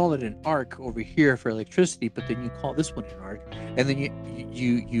 you call it an arc over here for electricity, but then you call this one an arc, and then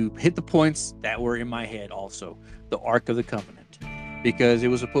you hit the points that were in my head also. The Ark of the Covenant, because it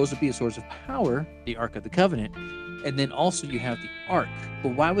was supposed to be a source of power, the Ark of the Covenant, and then also you have the Ark.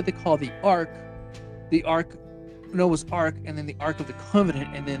 But why would they call the Ark Noah's Ark, and then the Ark of the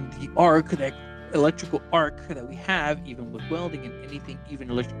Covenant, and then the Ark, that electrical arc that we have, even with welding and anything, even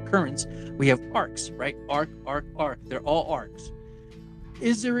electric currents, we have arcs, right? Arc. They're all arcs.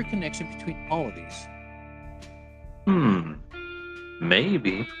 Is there a connection between all of these?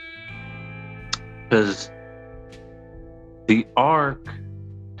 Maybe. Because the ark,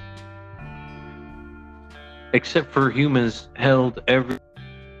 except for humans, held everything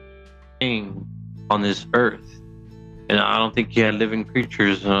on this earth. And I don't think he had living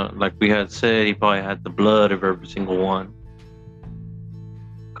creatures. Like we had said, he probably had the blood of every single one.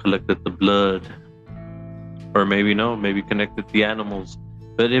 Collected the blood. Or maybe connected the animals.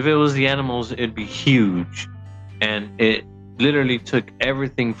 But if it was the animals, it'd be huge. And it literally took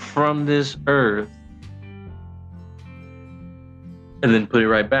everything from this earth and then put it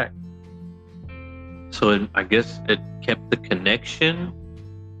right back. So I guess it kept the connection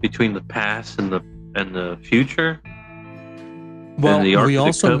between the past and the future. Well, and the Ark we of the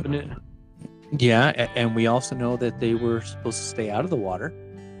also Covenant. Yeah, and we also know that they were supposed to stay out of the water.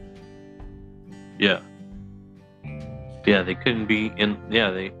 Yeah, they couldn't be in.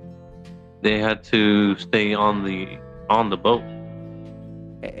 Yeah, they had to stay on the boat.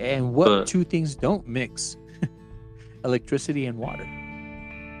 And what two things don't mix? Electricity and water.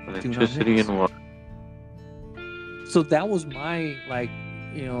 Electricity and water. So that was my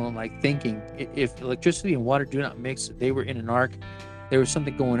thinking. If electricity and water do not mix, they were in an ark. There was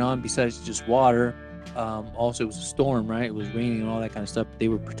something going on besides just water. Also, it was a storm, right? It was raining and all that kind of stuff. But they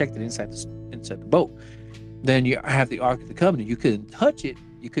were protected inside the boat. Then you have the Ark of the Covenant. You couldn't touch it.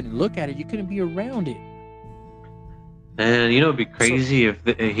 You couldn't look at it. You couldn't be around it. And it'd be So crazy if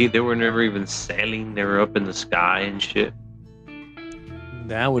they were never even sailing. They were up in the sky and shit.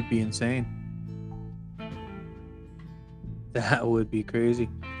 that would be insane. That would be crazy.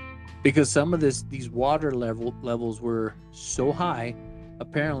 Because some of these water levels were so high,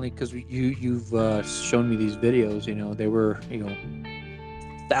 apparently, because you've shown me these videos. They were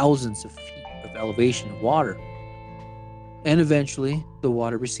thousands of feet of elevation of water, and eventually the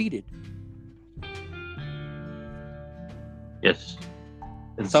water receded. Yes.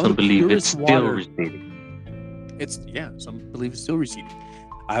 And Some of some the believe it's purest still water. receding. Some believe it's still receding.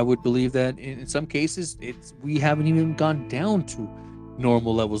 I would believe that in some cases we haven't even gone down to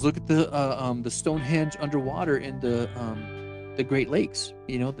normal levels. Look at the Stonehenge underwater in the Great Lakes.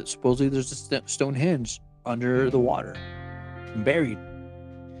 That supposedly there's a Stonehenge under the water, buried.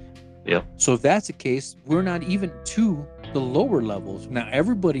 Yep. So if that's the case, we're not even to the lower levels. Now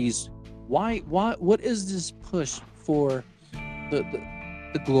everybody's what is this push for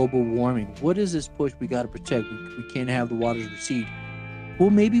the global warming? What is this push we got to protect? We can't have the waters recede. Well,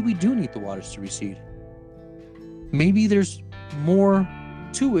 maybe we do need the waters to recede. Maybe there's more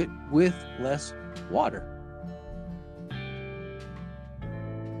to it with less water.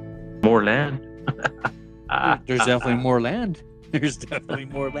 More land. There's definitely more land. There's definitely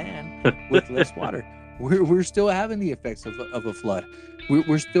more land with less water. We're still having the effects of a flood.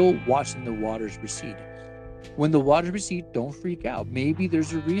 We're still watching the waters recede. When the waters recede, don't freak out. Maybe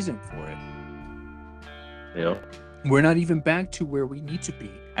there's a reason for it. Yep. We're not even back to where we need to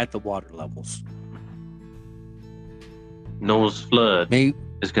be at the water levels. Noah's flood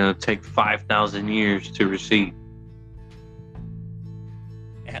is going to take 5,000 years to recede.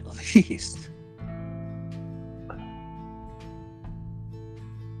 At least.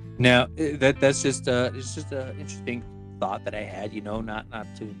 Now that's just it's just an interesting thought that I had. Not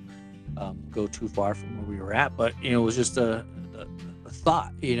to go too far from where we were at, but it was just a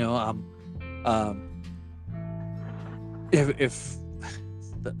thought. If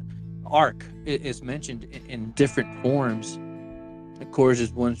the Ark is mentioned in different forms, of course,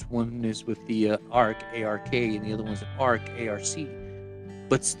 one is with the Ark ARK, and the other one's an Ark ARC,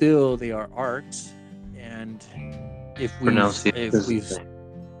 but still they are arcs. And if we've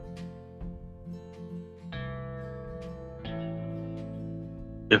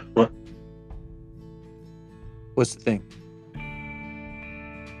If what? What's the thing?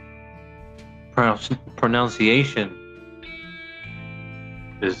 Pronunciation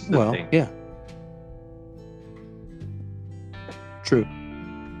is the thing. Yeah. True.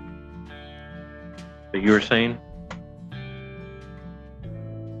 But you were saying?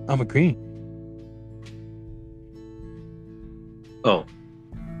 I'm agreeing. Oh.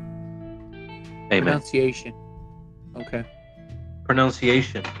 Amen. Pronunciation. Okay.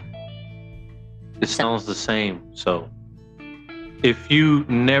 Pronunciation. It sounds the same. So if you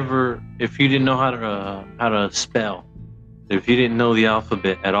didn't know how to spell, if you didn't know the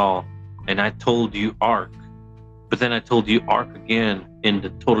alphabet at all, and I told you arc, but then I told you arc again in the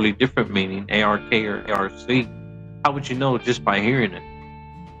totally different meaning, ARK or ARC, how would you know just by hearing it?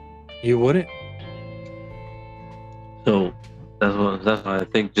 You wouldn't. So that's why I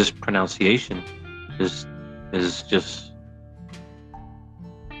think just pronunciation is just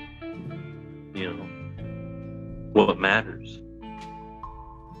what matters.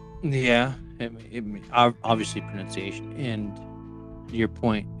 Yeah, obviously pronunciation, and your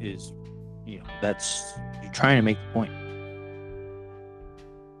point is, that's you're trying to make the point.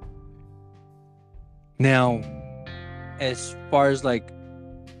 Now, as far as like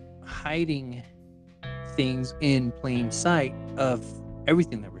hiding things in plain sight of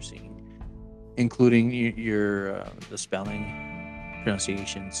everything that we're seeing, including your the spelling,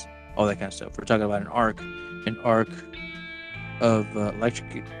 pronunciations, all that kind of stuff. We're talking about an arc of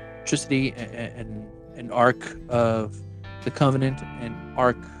electricity, and an arc of the covenant, an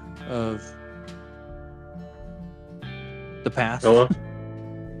arc of the past, Noah,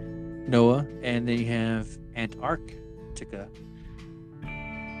 and then you have Antarctica.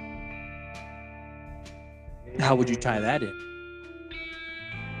 How would you tie that in?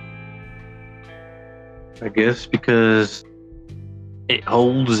 I guess because it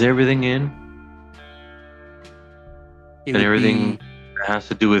holds everything in. And everything that has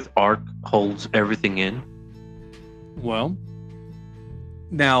to do with arc holds everything in. Well,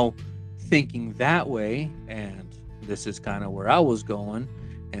 now thinking that way, and this is kind of where I was going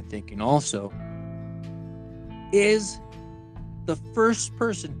and thinking also, is the first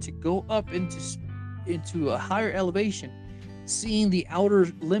person to go up into into a higher elevation, seeing the outer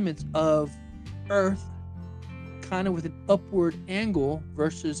limits of Earth kind of with an upward angle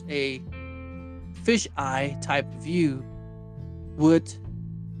versus a fisheye type view, would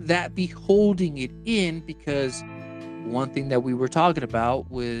that be holding it in? Because one thing that we were talking about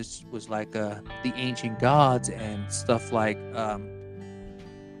was like the ancient gods and stuff like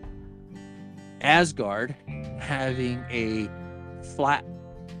Asgard having a flat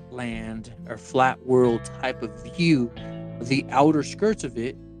land or flat world type of view. The outer skirts of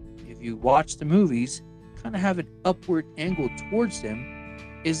it, if you watch the movies, kind of have an upward angle towards them.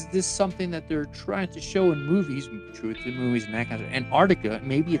 Is this something that they're trying to show in movies, true to movies and that kind of stuff? Antarctica,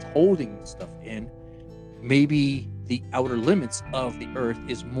 maybe it's holding stuff in. Maybe the outer limits of the Earth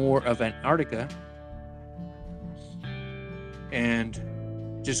is more of Antarctica, and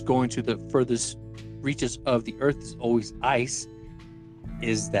just going to the furthest reaches of the Earth is always ice.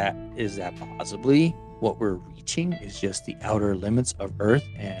 Is that possibly what we're reaching? Is just the outer limits of Earth,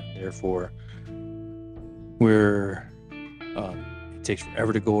 and therefore we're it takes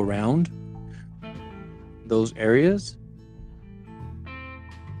forever to go around those areas?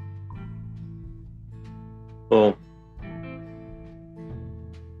 Well,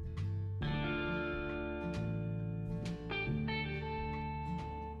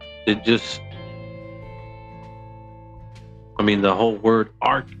 it just, I mean, the whole word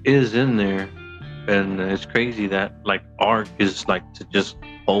arc is in there, and it's crazy that like arc is like to just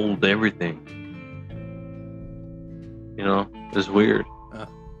hold everything. You know, it's weird.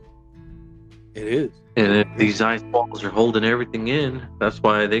 It is. And if these ice balls are holding everything in, that's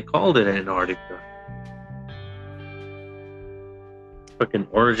why they called it Antarctica. Fucking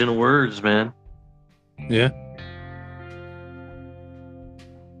origin of words, man. Yeah.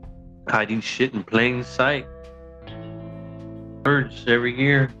 Hiding shit in plain sight. Words every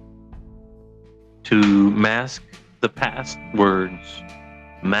year to mask the past words,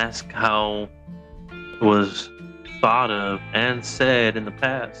 mask how it was thought of and said in the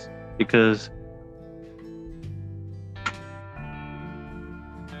past, because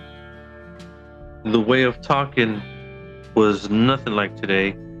the way of talking was nothing like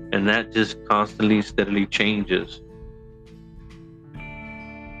today, and that just constantly, steadily changes.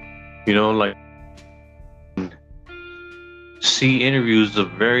 You know, like, see interviews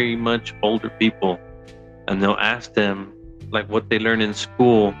of very much older people, and they'll ask them like what they learned in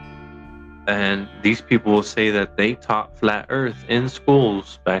school, and these people will say that they taught flat earth in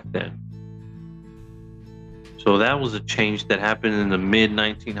schools back then. So that was a change that happened in the mid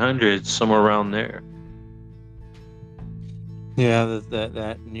 1900s, somewhere around there. Yeah,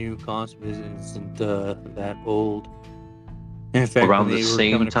 that new concept isn't that old. In fact, Around when the they were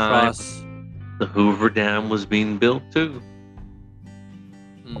same coming time, across, the Hoover Dam was being built too.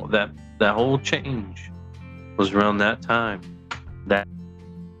 That whole change was around that time, that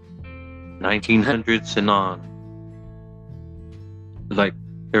 1900s and on. Like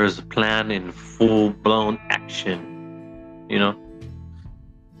there was a plan in full-blown action, you know.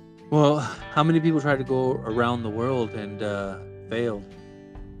 well, how many people tried to go around the world and failed?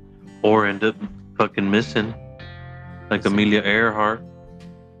 Or end up fucking missing, like Amelia Earhart.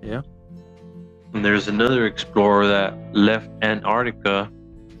 Yeah. And there's another explorer that left Antarctica.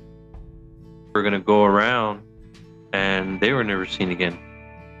 We're gonna go around, and they were never seen again.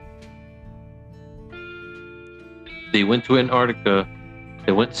 They went to Antarctica,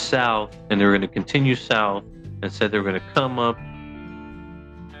 they went south, and they were gonna continue south, and said they were gonna come up,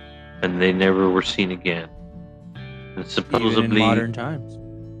 and they never were seen again. And supposedly, even in modern times.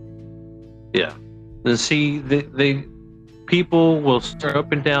 yeah. And see, they people will start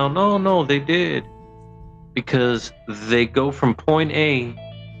up and down. Oh no, they did, because they go from point A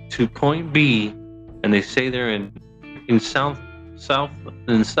to point B, and they say they're in South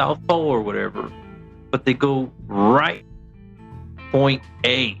Pole or whatever, but they go right point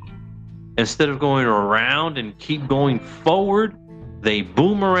A. Instead of going around and keep going forward, they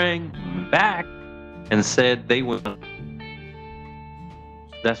boomerang back and said they went.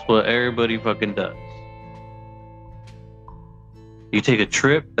 That's what everybody fucking does. You take a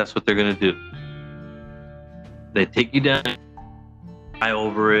trip, that's what they're gonna do. They take you down, fly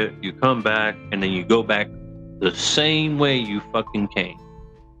over it, you come back, and then you go back the same way you fucking came.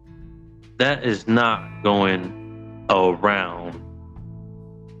 That is not going around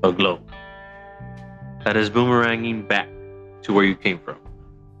a globe. That is boomeranging back to where you came from.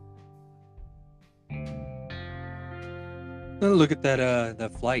 Look at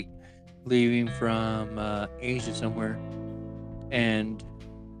that flight leaving from Asia somewhere and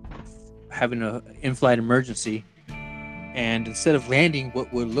having an in-flight emergency, and instead of landing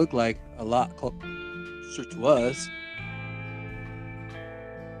what would look like a lot closer to us,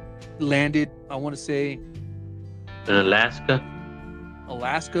 landed, I want to say, In Alaska.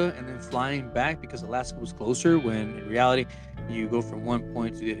 Alaska, and then flying back because Alaska was closer, when in reality you go from one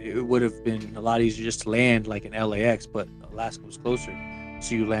point to it would have been a lot easier just to land like in LAX, but Alaska was closer,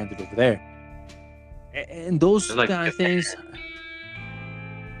 so you landed over there. And those It's like kind of things.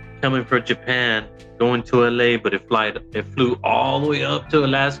 coming from Japan, going to LA, but it flew all the way up to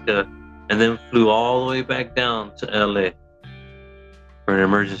Alaska and then flew all the way back down to LA for an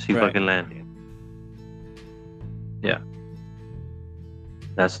emergency Right. fucking landing. Yeah.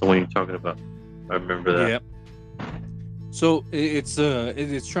 That's the one you're talking about. I remember that. Yep. So it's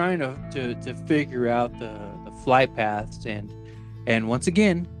trying to figure out the flight paths, and once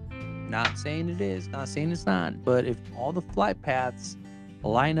again, not saying it is, not saying it's not, but if all the flight paths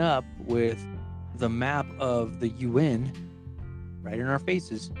line up with the map of the UN right in our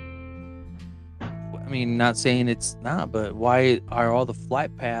faces, I mean, not saying it's not, but why are all the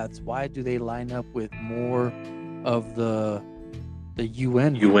flight paths, why do they line up with more of the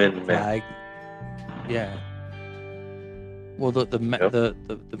UN flag? Yeah. Well, the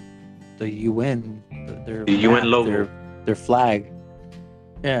UN, their The UN map, logo. their flag.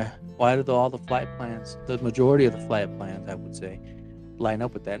 Yeah. Why do all the flight plans, the majority of the flight plans, I would say, line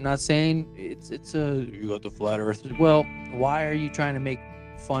up with that? I'm not saying it's a you got the flat earthers. Well, why are you trying to make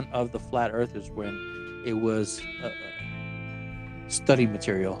fun of the flat earthers when it was a study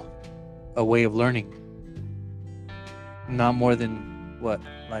material, a way of learning? Not more than what,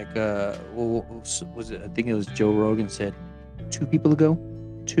 like was it? I think it was Joe Rogan said 2 people ago,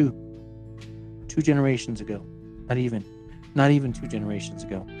 two generations ago, not even 2 generations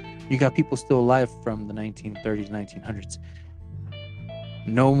ago. You got people still alive from the 1930s, 1900s.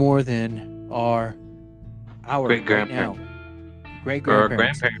 No more than our Great right now. Great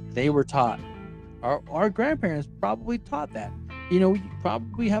grandparents. They were taught. Our grandparents probably taught that. You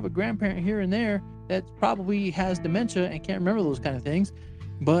probably have a grandparent here and there that probably has dementia and can't remember those kind of things,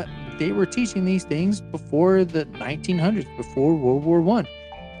 but they were teaching these things before the 1900s, before World War One.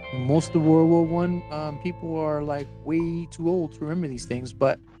 Most of the World War One people are like way too old to remember these things,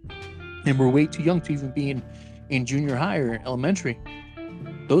 and we're way too young to even be in junior high or elementary.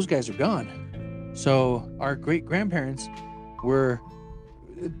 Those guys are gone. So our great grandparents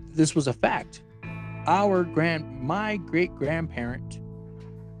this was a fact. My great grandparent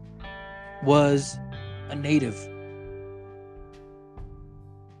was a native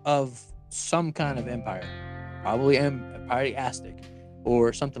of some kind of empire, probably Aztec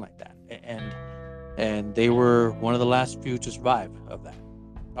or something like that, and they were one of the last few to survive of that.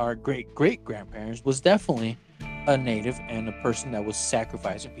 Our great grandparents was definitely a native and a person that was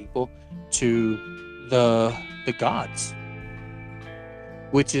sacrificing people to the gods,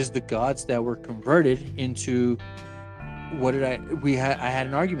 which is the gods that were converted into I had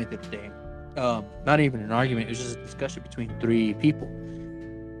an argument the other day. Not even an argument, it was just a discussion between 3 people.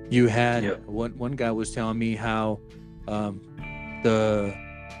 You had one guy was telling me how the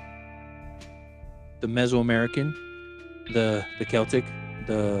Mesoamerican, the Celtic,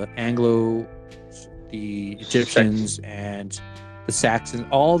 the Anglo, the Egyptians, and the Saxons,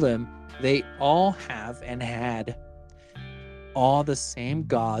 all of them, they all have and had all the same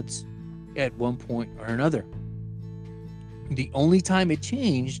gods at one point or another. The only time it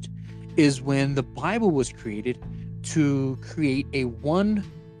changed is when the Bible was created to create a one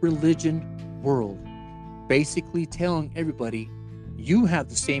religion world, basically telling everybody, you have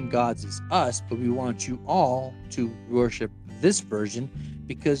the same gods as us, but we want you all to worship this version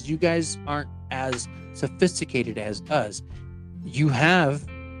because you guys aren't as sophisticated as us. You have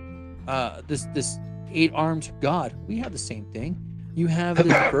this 8-armed God. We have the same thing. You have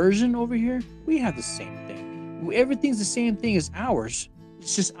this version over here. We have the same thing. Everything's the same thing as ours.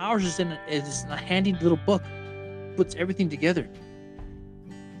 It's just ours is in a handy little book, puts everything together.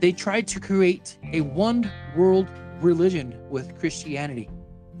 They tried to create a one world religion with Christianity.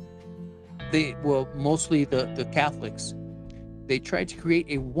 Mostly the Catholics. They tried to create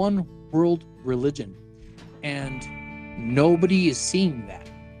a one world religion, and nobody is seeing that.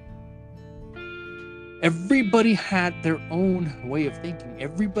 Everybody had their own way of thinking.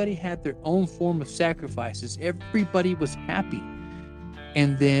 Everybody had their own form of sacrifices. Everybody was happy.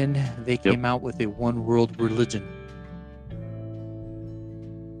 And then they came out with a one world religion.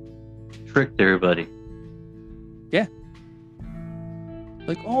 Tricked everybody. Yeah.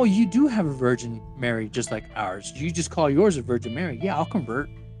 Like, oh, you do have a Virgin Mary just like ours. You just call yours a Virgin Mary. Yeah, I'll convert.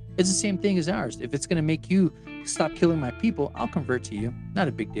 It's the same thing as ours. If it's going to make you stop killing my people, I'll convert to you. Not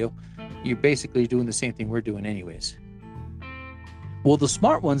a big deal. You're basically doing the same thing we're doing anyways. Well, the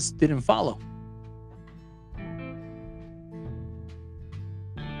smart ones didn't follow.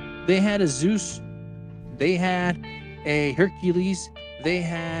 They had a Zeus. They had a Hercules. They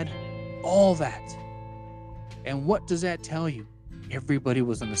had all that. And what does that tell you? Everybody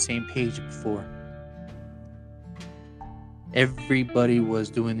was on the same page before. Everybody was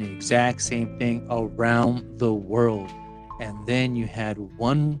doing the exact same thing around the world. And then you had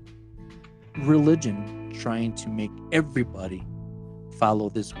one religion trying to make everybody follow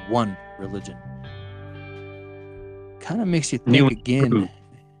this one religion. Kind of makes you think again.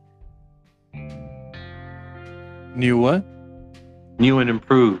 New what? New and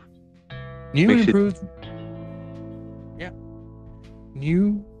improved. New and improved. Yeah.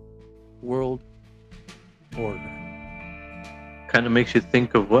 New world order. Kind of makes you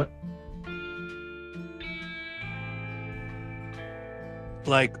think of what?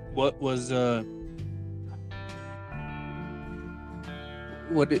 Like what was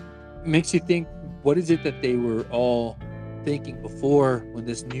what it makes you think, what is it that they were all thinking before when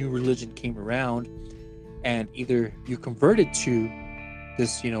this new religion came around, and either you converted to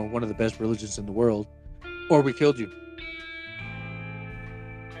this, one of the best religions in the world, or we killed you.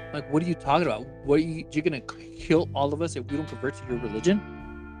 Like, what are you talking about? You're gonna kill all of us if we don't convert to your religion?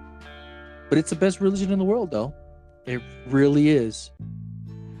 But it's the best religion in the world, though. It really is.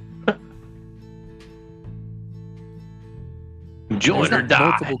 Join or die.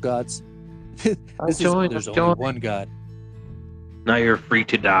 Multiple gods. There's only one God. Now you're free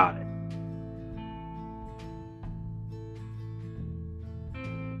to die.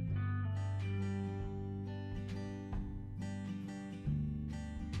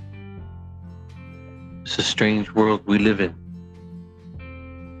 It's a strange world we live in.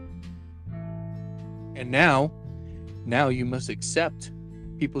 And now you must accept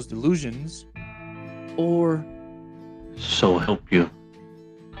people's delusions, or so help you.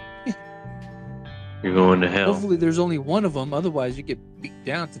 You're going to hell. Hopefully there's only one of them, otherwise you get beat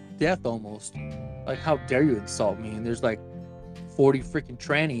down to death almost. Like, how dare you insult me? And there's like 40 freaking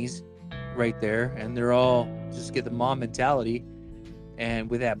trannies right there, and they're all just get the mob mentality. And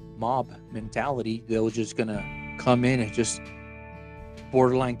with that mob mentality, they're just gonna come in and just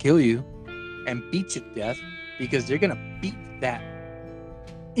borderline kill you and beat you to death, because they're gonna beat that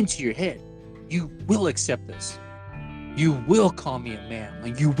into your head. You will accept this. You will call me a man.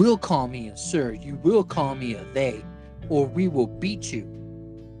 Like, you will call me a sir. You will call me a they, or we will beat you.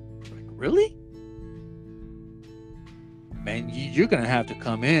 Like, really? Man, you're gonna have to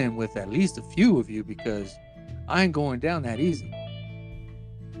come in with at least a few of you, because I ain't going down that easy.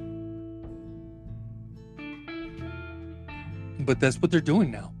 But that's what they're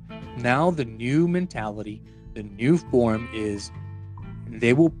doing now. Now the new mentality, the new form is,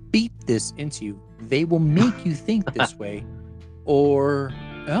 they will beat this into you. They will make you think this way, or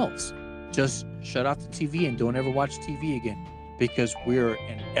else just shut off the TV and don't ever watch TV again, because we're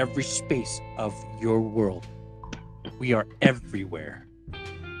in every space of your world. We are everywhere.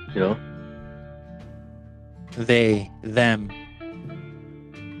 Yeah. They, them,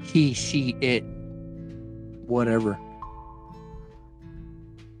 he, she, it, whatever.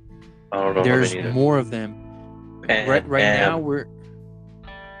 I don't know. There's more of them. Right now we're.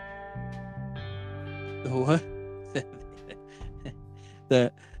 What?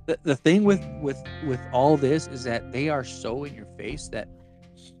 the thing with all this is that they are so in your face that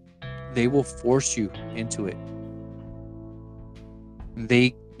they will force you into it.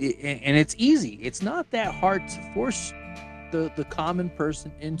 And it's easy. It's not that hard to force the common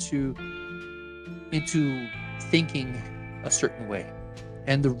person into thinking a certain way.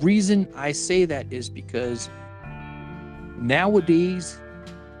 And the reason I say that is because nowadays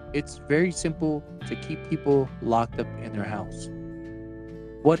it's very simple to keep people locked up in their house.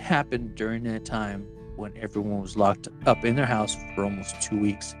 What happened during that time when everyone was locked up in their house for almost 2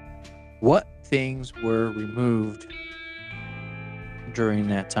 weeks? What things were removed during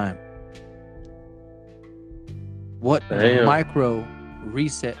that time? What micro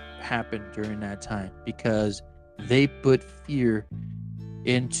reset happened during that time? Because they put fear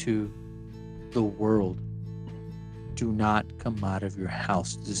into the world. Do not come out of your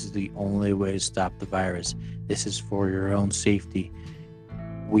house. This is the only way to stop the virus. This is for your own safety.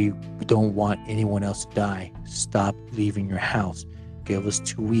 We don't want anyone else to die. Stop leaving your house. Give us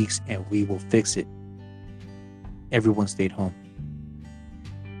 2 weeks and we will fix it. Everyone stayed home.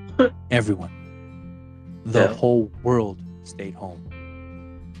 Everyone. The whole world stayed home.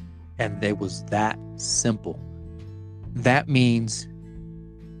 And it was that simple. That means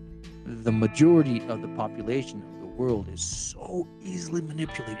the majority of the population of the world is so easily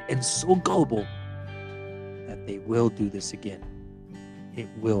manipulated and so gullible that they will do this again. It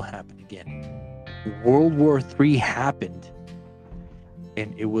will happen again. World War III happened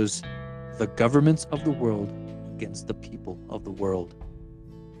And it was the governments of the world against the people of the world.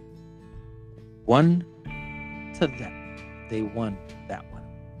 One to them. They won that one.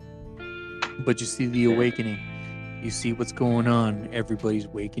 But you see the awakening. You see what's going on. Everybody's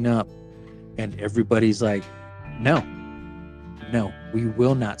waking up. And everybody's like, no, we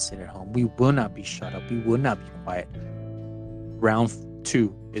will not sit at home. We will not be shut up. We will not be quiet. Round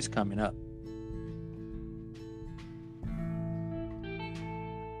 2 is coming up.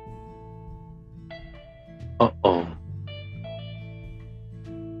 Uh-oh.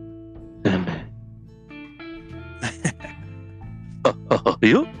 Damn it. Uh-oh,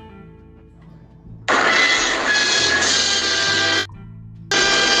 you?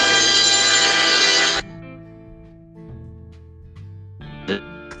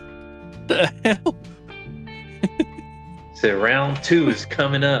 The hell? So round 2 is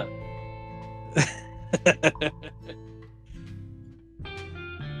coming up.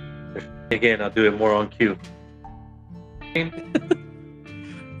 Again, I'll do it more on cue.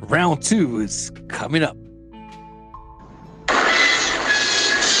 Round 2 is coming up.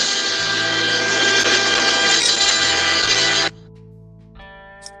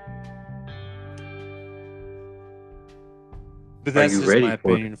 But that's you just ready my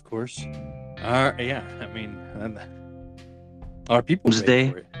for it? opinion, of course. Yeah, I mean, are people ready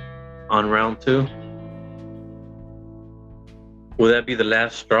Doomsday for it? on round 2? Will that be the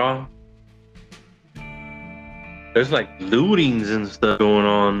last straw? There's like lootings and stuff going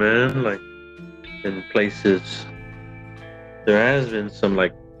on, man. Like in places. There has been some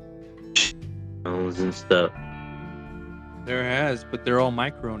like and stuff. There has, but they're all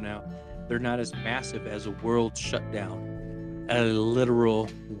micro now. They're not as massive as a world shutdown, a literal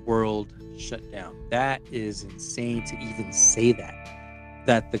world shutdown. That is insane to even say that.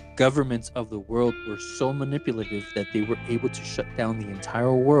 That the governments of the world were so manipulative that they were able to shut down the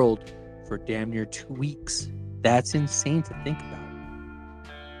entire world for damn near 2 weeks. That's insane to think about.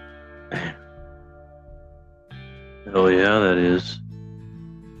 Oh yeah, that is.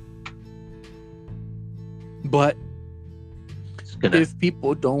 But It's gonna. if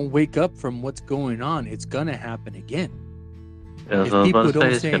people don't wake up from what's going on, it's gonna happen again. That's If what I was people about to say.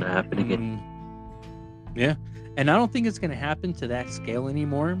 don't It's say, gonna happen again. yeah, and I don't think it's gonna happen to that scale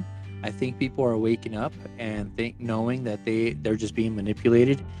anymore. I think people are waking up and knowing that they're just being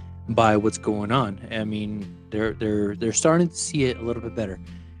manipulated by what's going on. I mean, they're starting to see it a little bit better.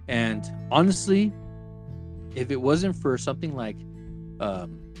 And honestly, if it wasn't for something like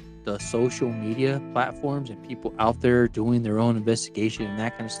the social media platforms and people out there doing their own investigation and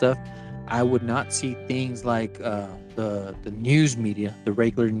that kind of stuff, I would not see things like the news media, the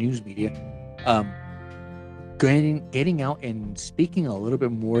regular news media, getting out and speaking a little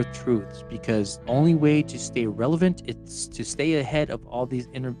bit more truths, because the only way to stay relevant is to stay ahead of all these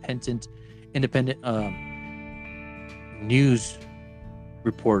independent news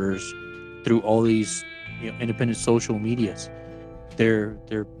reporters through all these independent social medias. They're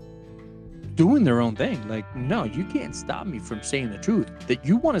doing their own thing. Like, no, you can't stop me from saying the truth. That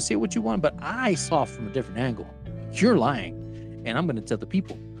you want to say what you want, but I saw from a different angle. You're lying, and I'm going to tell the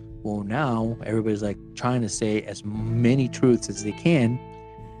people. Well, now everybody's like trying to say as many truths as they can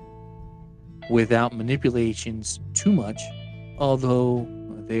without manipulations too much, although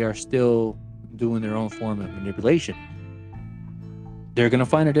they are still doing their own form of manipulation. They're going to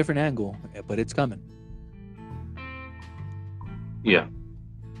find a different angle, but it's coming. Yeah.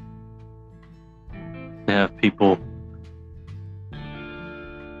 They have people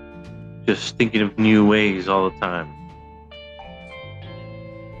just thinking of new ways all the time.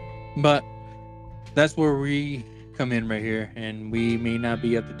 But that's where we come in right here, and we may not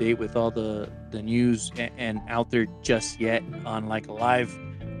be up to date with all the news and out there just yet on like a live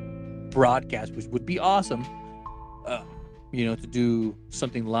broadcast, which would be awesome. To do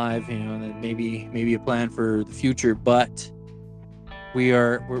something live, and maybe a plan for the future, but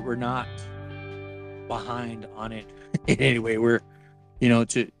we're not behind on it in any way. We're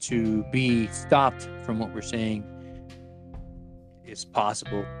to be stopped from what we're saying is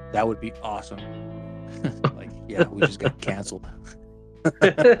possible. That would be awesome. Like, yeah, we just got canceled.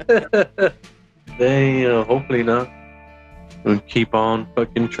 They hopefully not. We'll keep on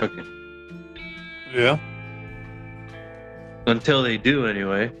fucking trucking. Yeah. Until they do,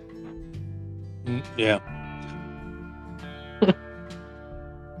 anyway. Yeah.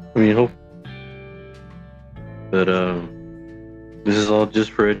 I mean, hope. But this is all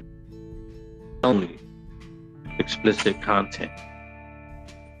just for only explicit content.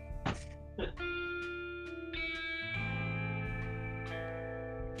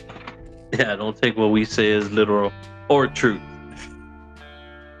 Yeah, don't take what we say as literal or truth.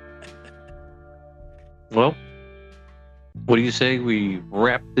 Well, what do you say we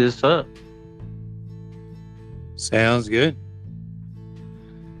wrap this up? Sounds good.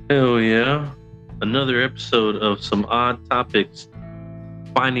 Hell yeah. Another episode of some odd topics,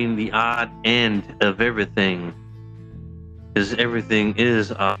 finding the odd end of everything. Because everything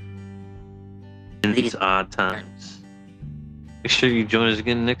is odd in these odd times. Make sure you join us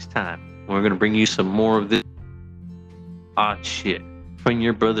again next time. We're going to bring you some more of this odd shit from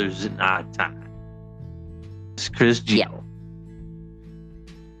your brothers in odd time. It's Chris G. Yeah.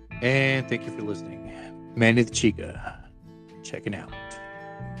 And thank you for listening. Manny the Chica, checking out.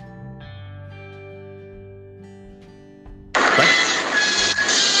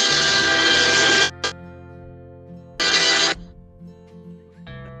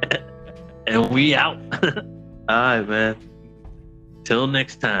 And we out. All right, man. Till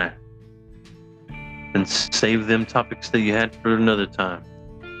next time. And save them topics that you had for another time.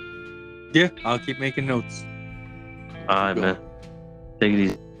 Yeah, I'll keep making notes. All right, man. Take it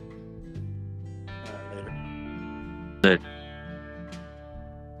easy. Later. Later.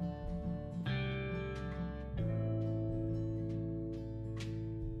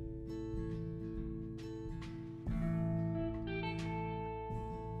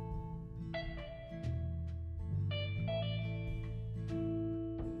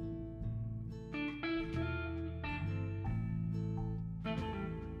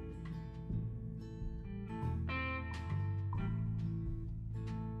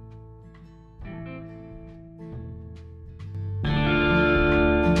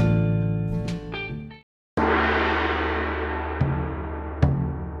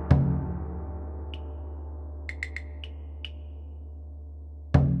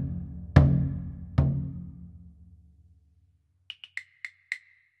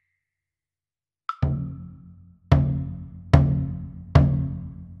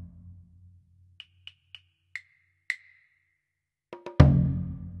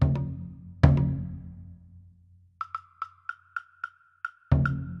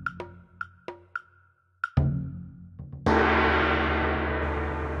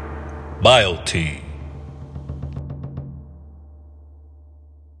 BioT.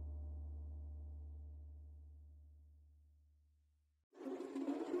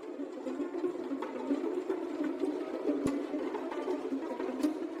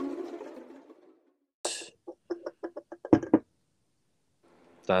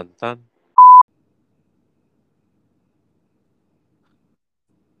 Dun, dun.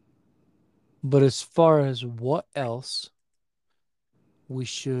 But as far as what else we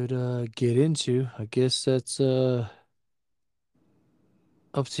should get into, I guess that's up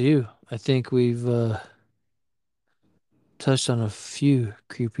to you. I think we've touched on a few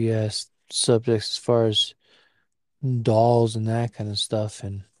creepy ass subjects as far as dolls and that kind of stuff,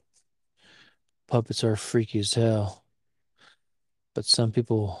 and puppets are freaky as hell. But some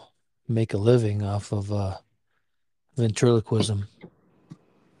people make a living off of ventriloquism.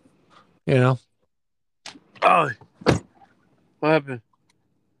 You know? Oh, what happened?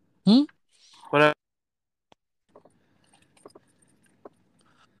 Hmm? What happened?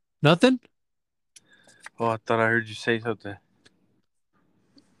 Nothing? Oh, I thought I heard you say something.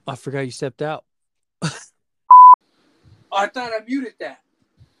 I forgot you stepped out. I thought I muted that.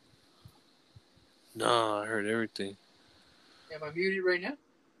 No, I heard everything. Am I muted right now?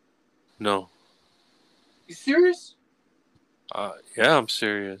 No. You serious? Yeah, I'm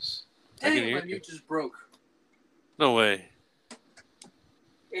serious. I can Dang, hear my you. mute just broke. No way.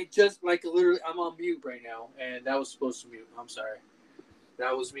 It just, like, literally, I'm on mute right now, and that was supposed to mute. I'm sorry.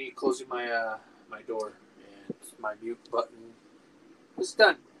 That was me closing my my door, and my mute button was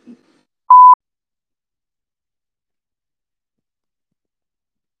done.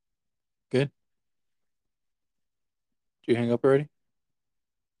 Good. Did you hang up already?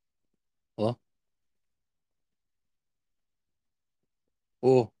 Hello?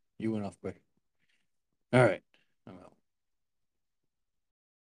 Oh, you went off quick. All right. I'm out.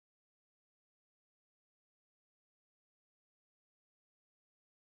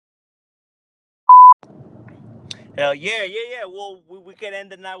 Hell yeah. Well, we could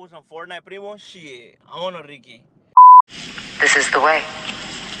end the night with some Fortnite, primo. Shit. I want to Ricky. This is the way.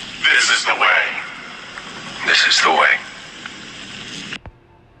 This is the way. This is the way.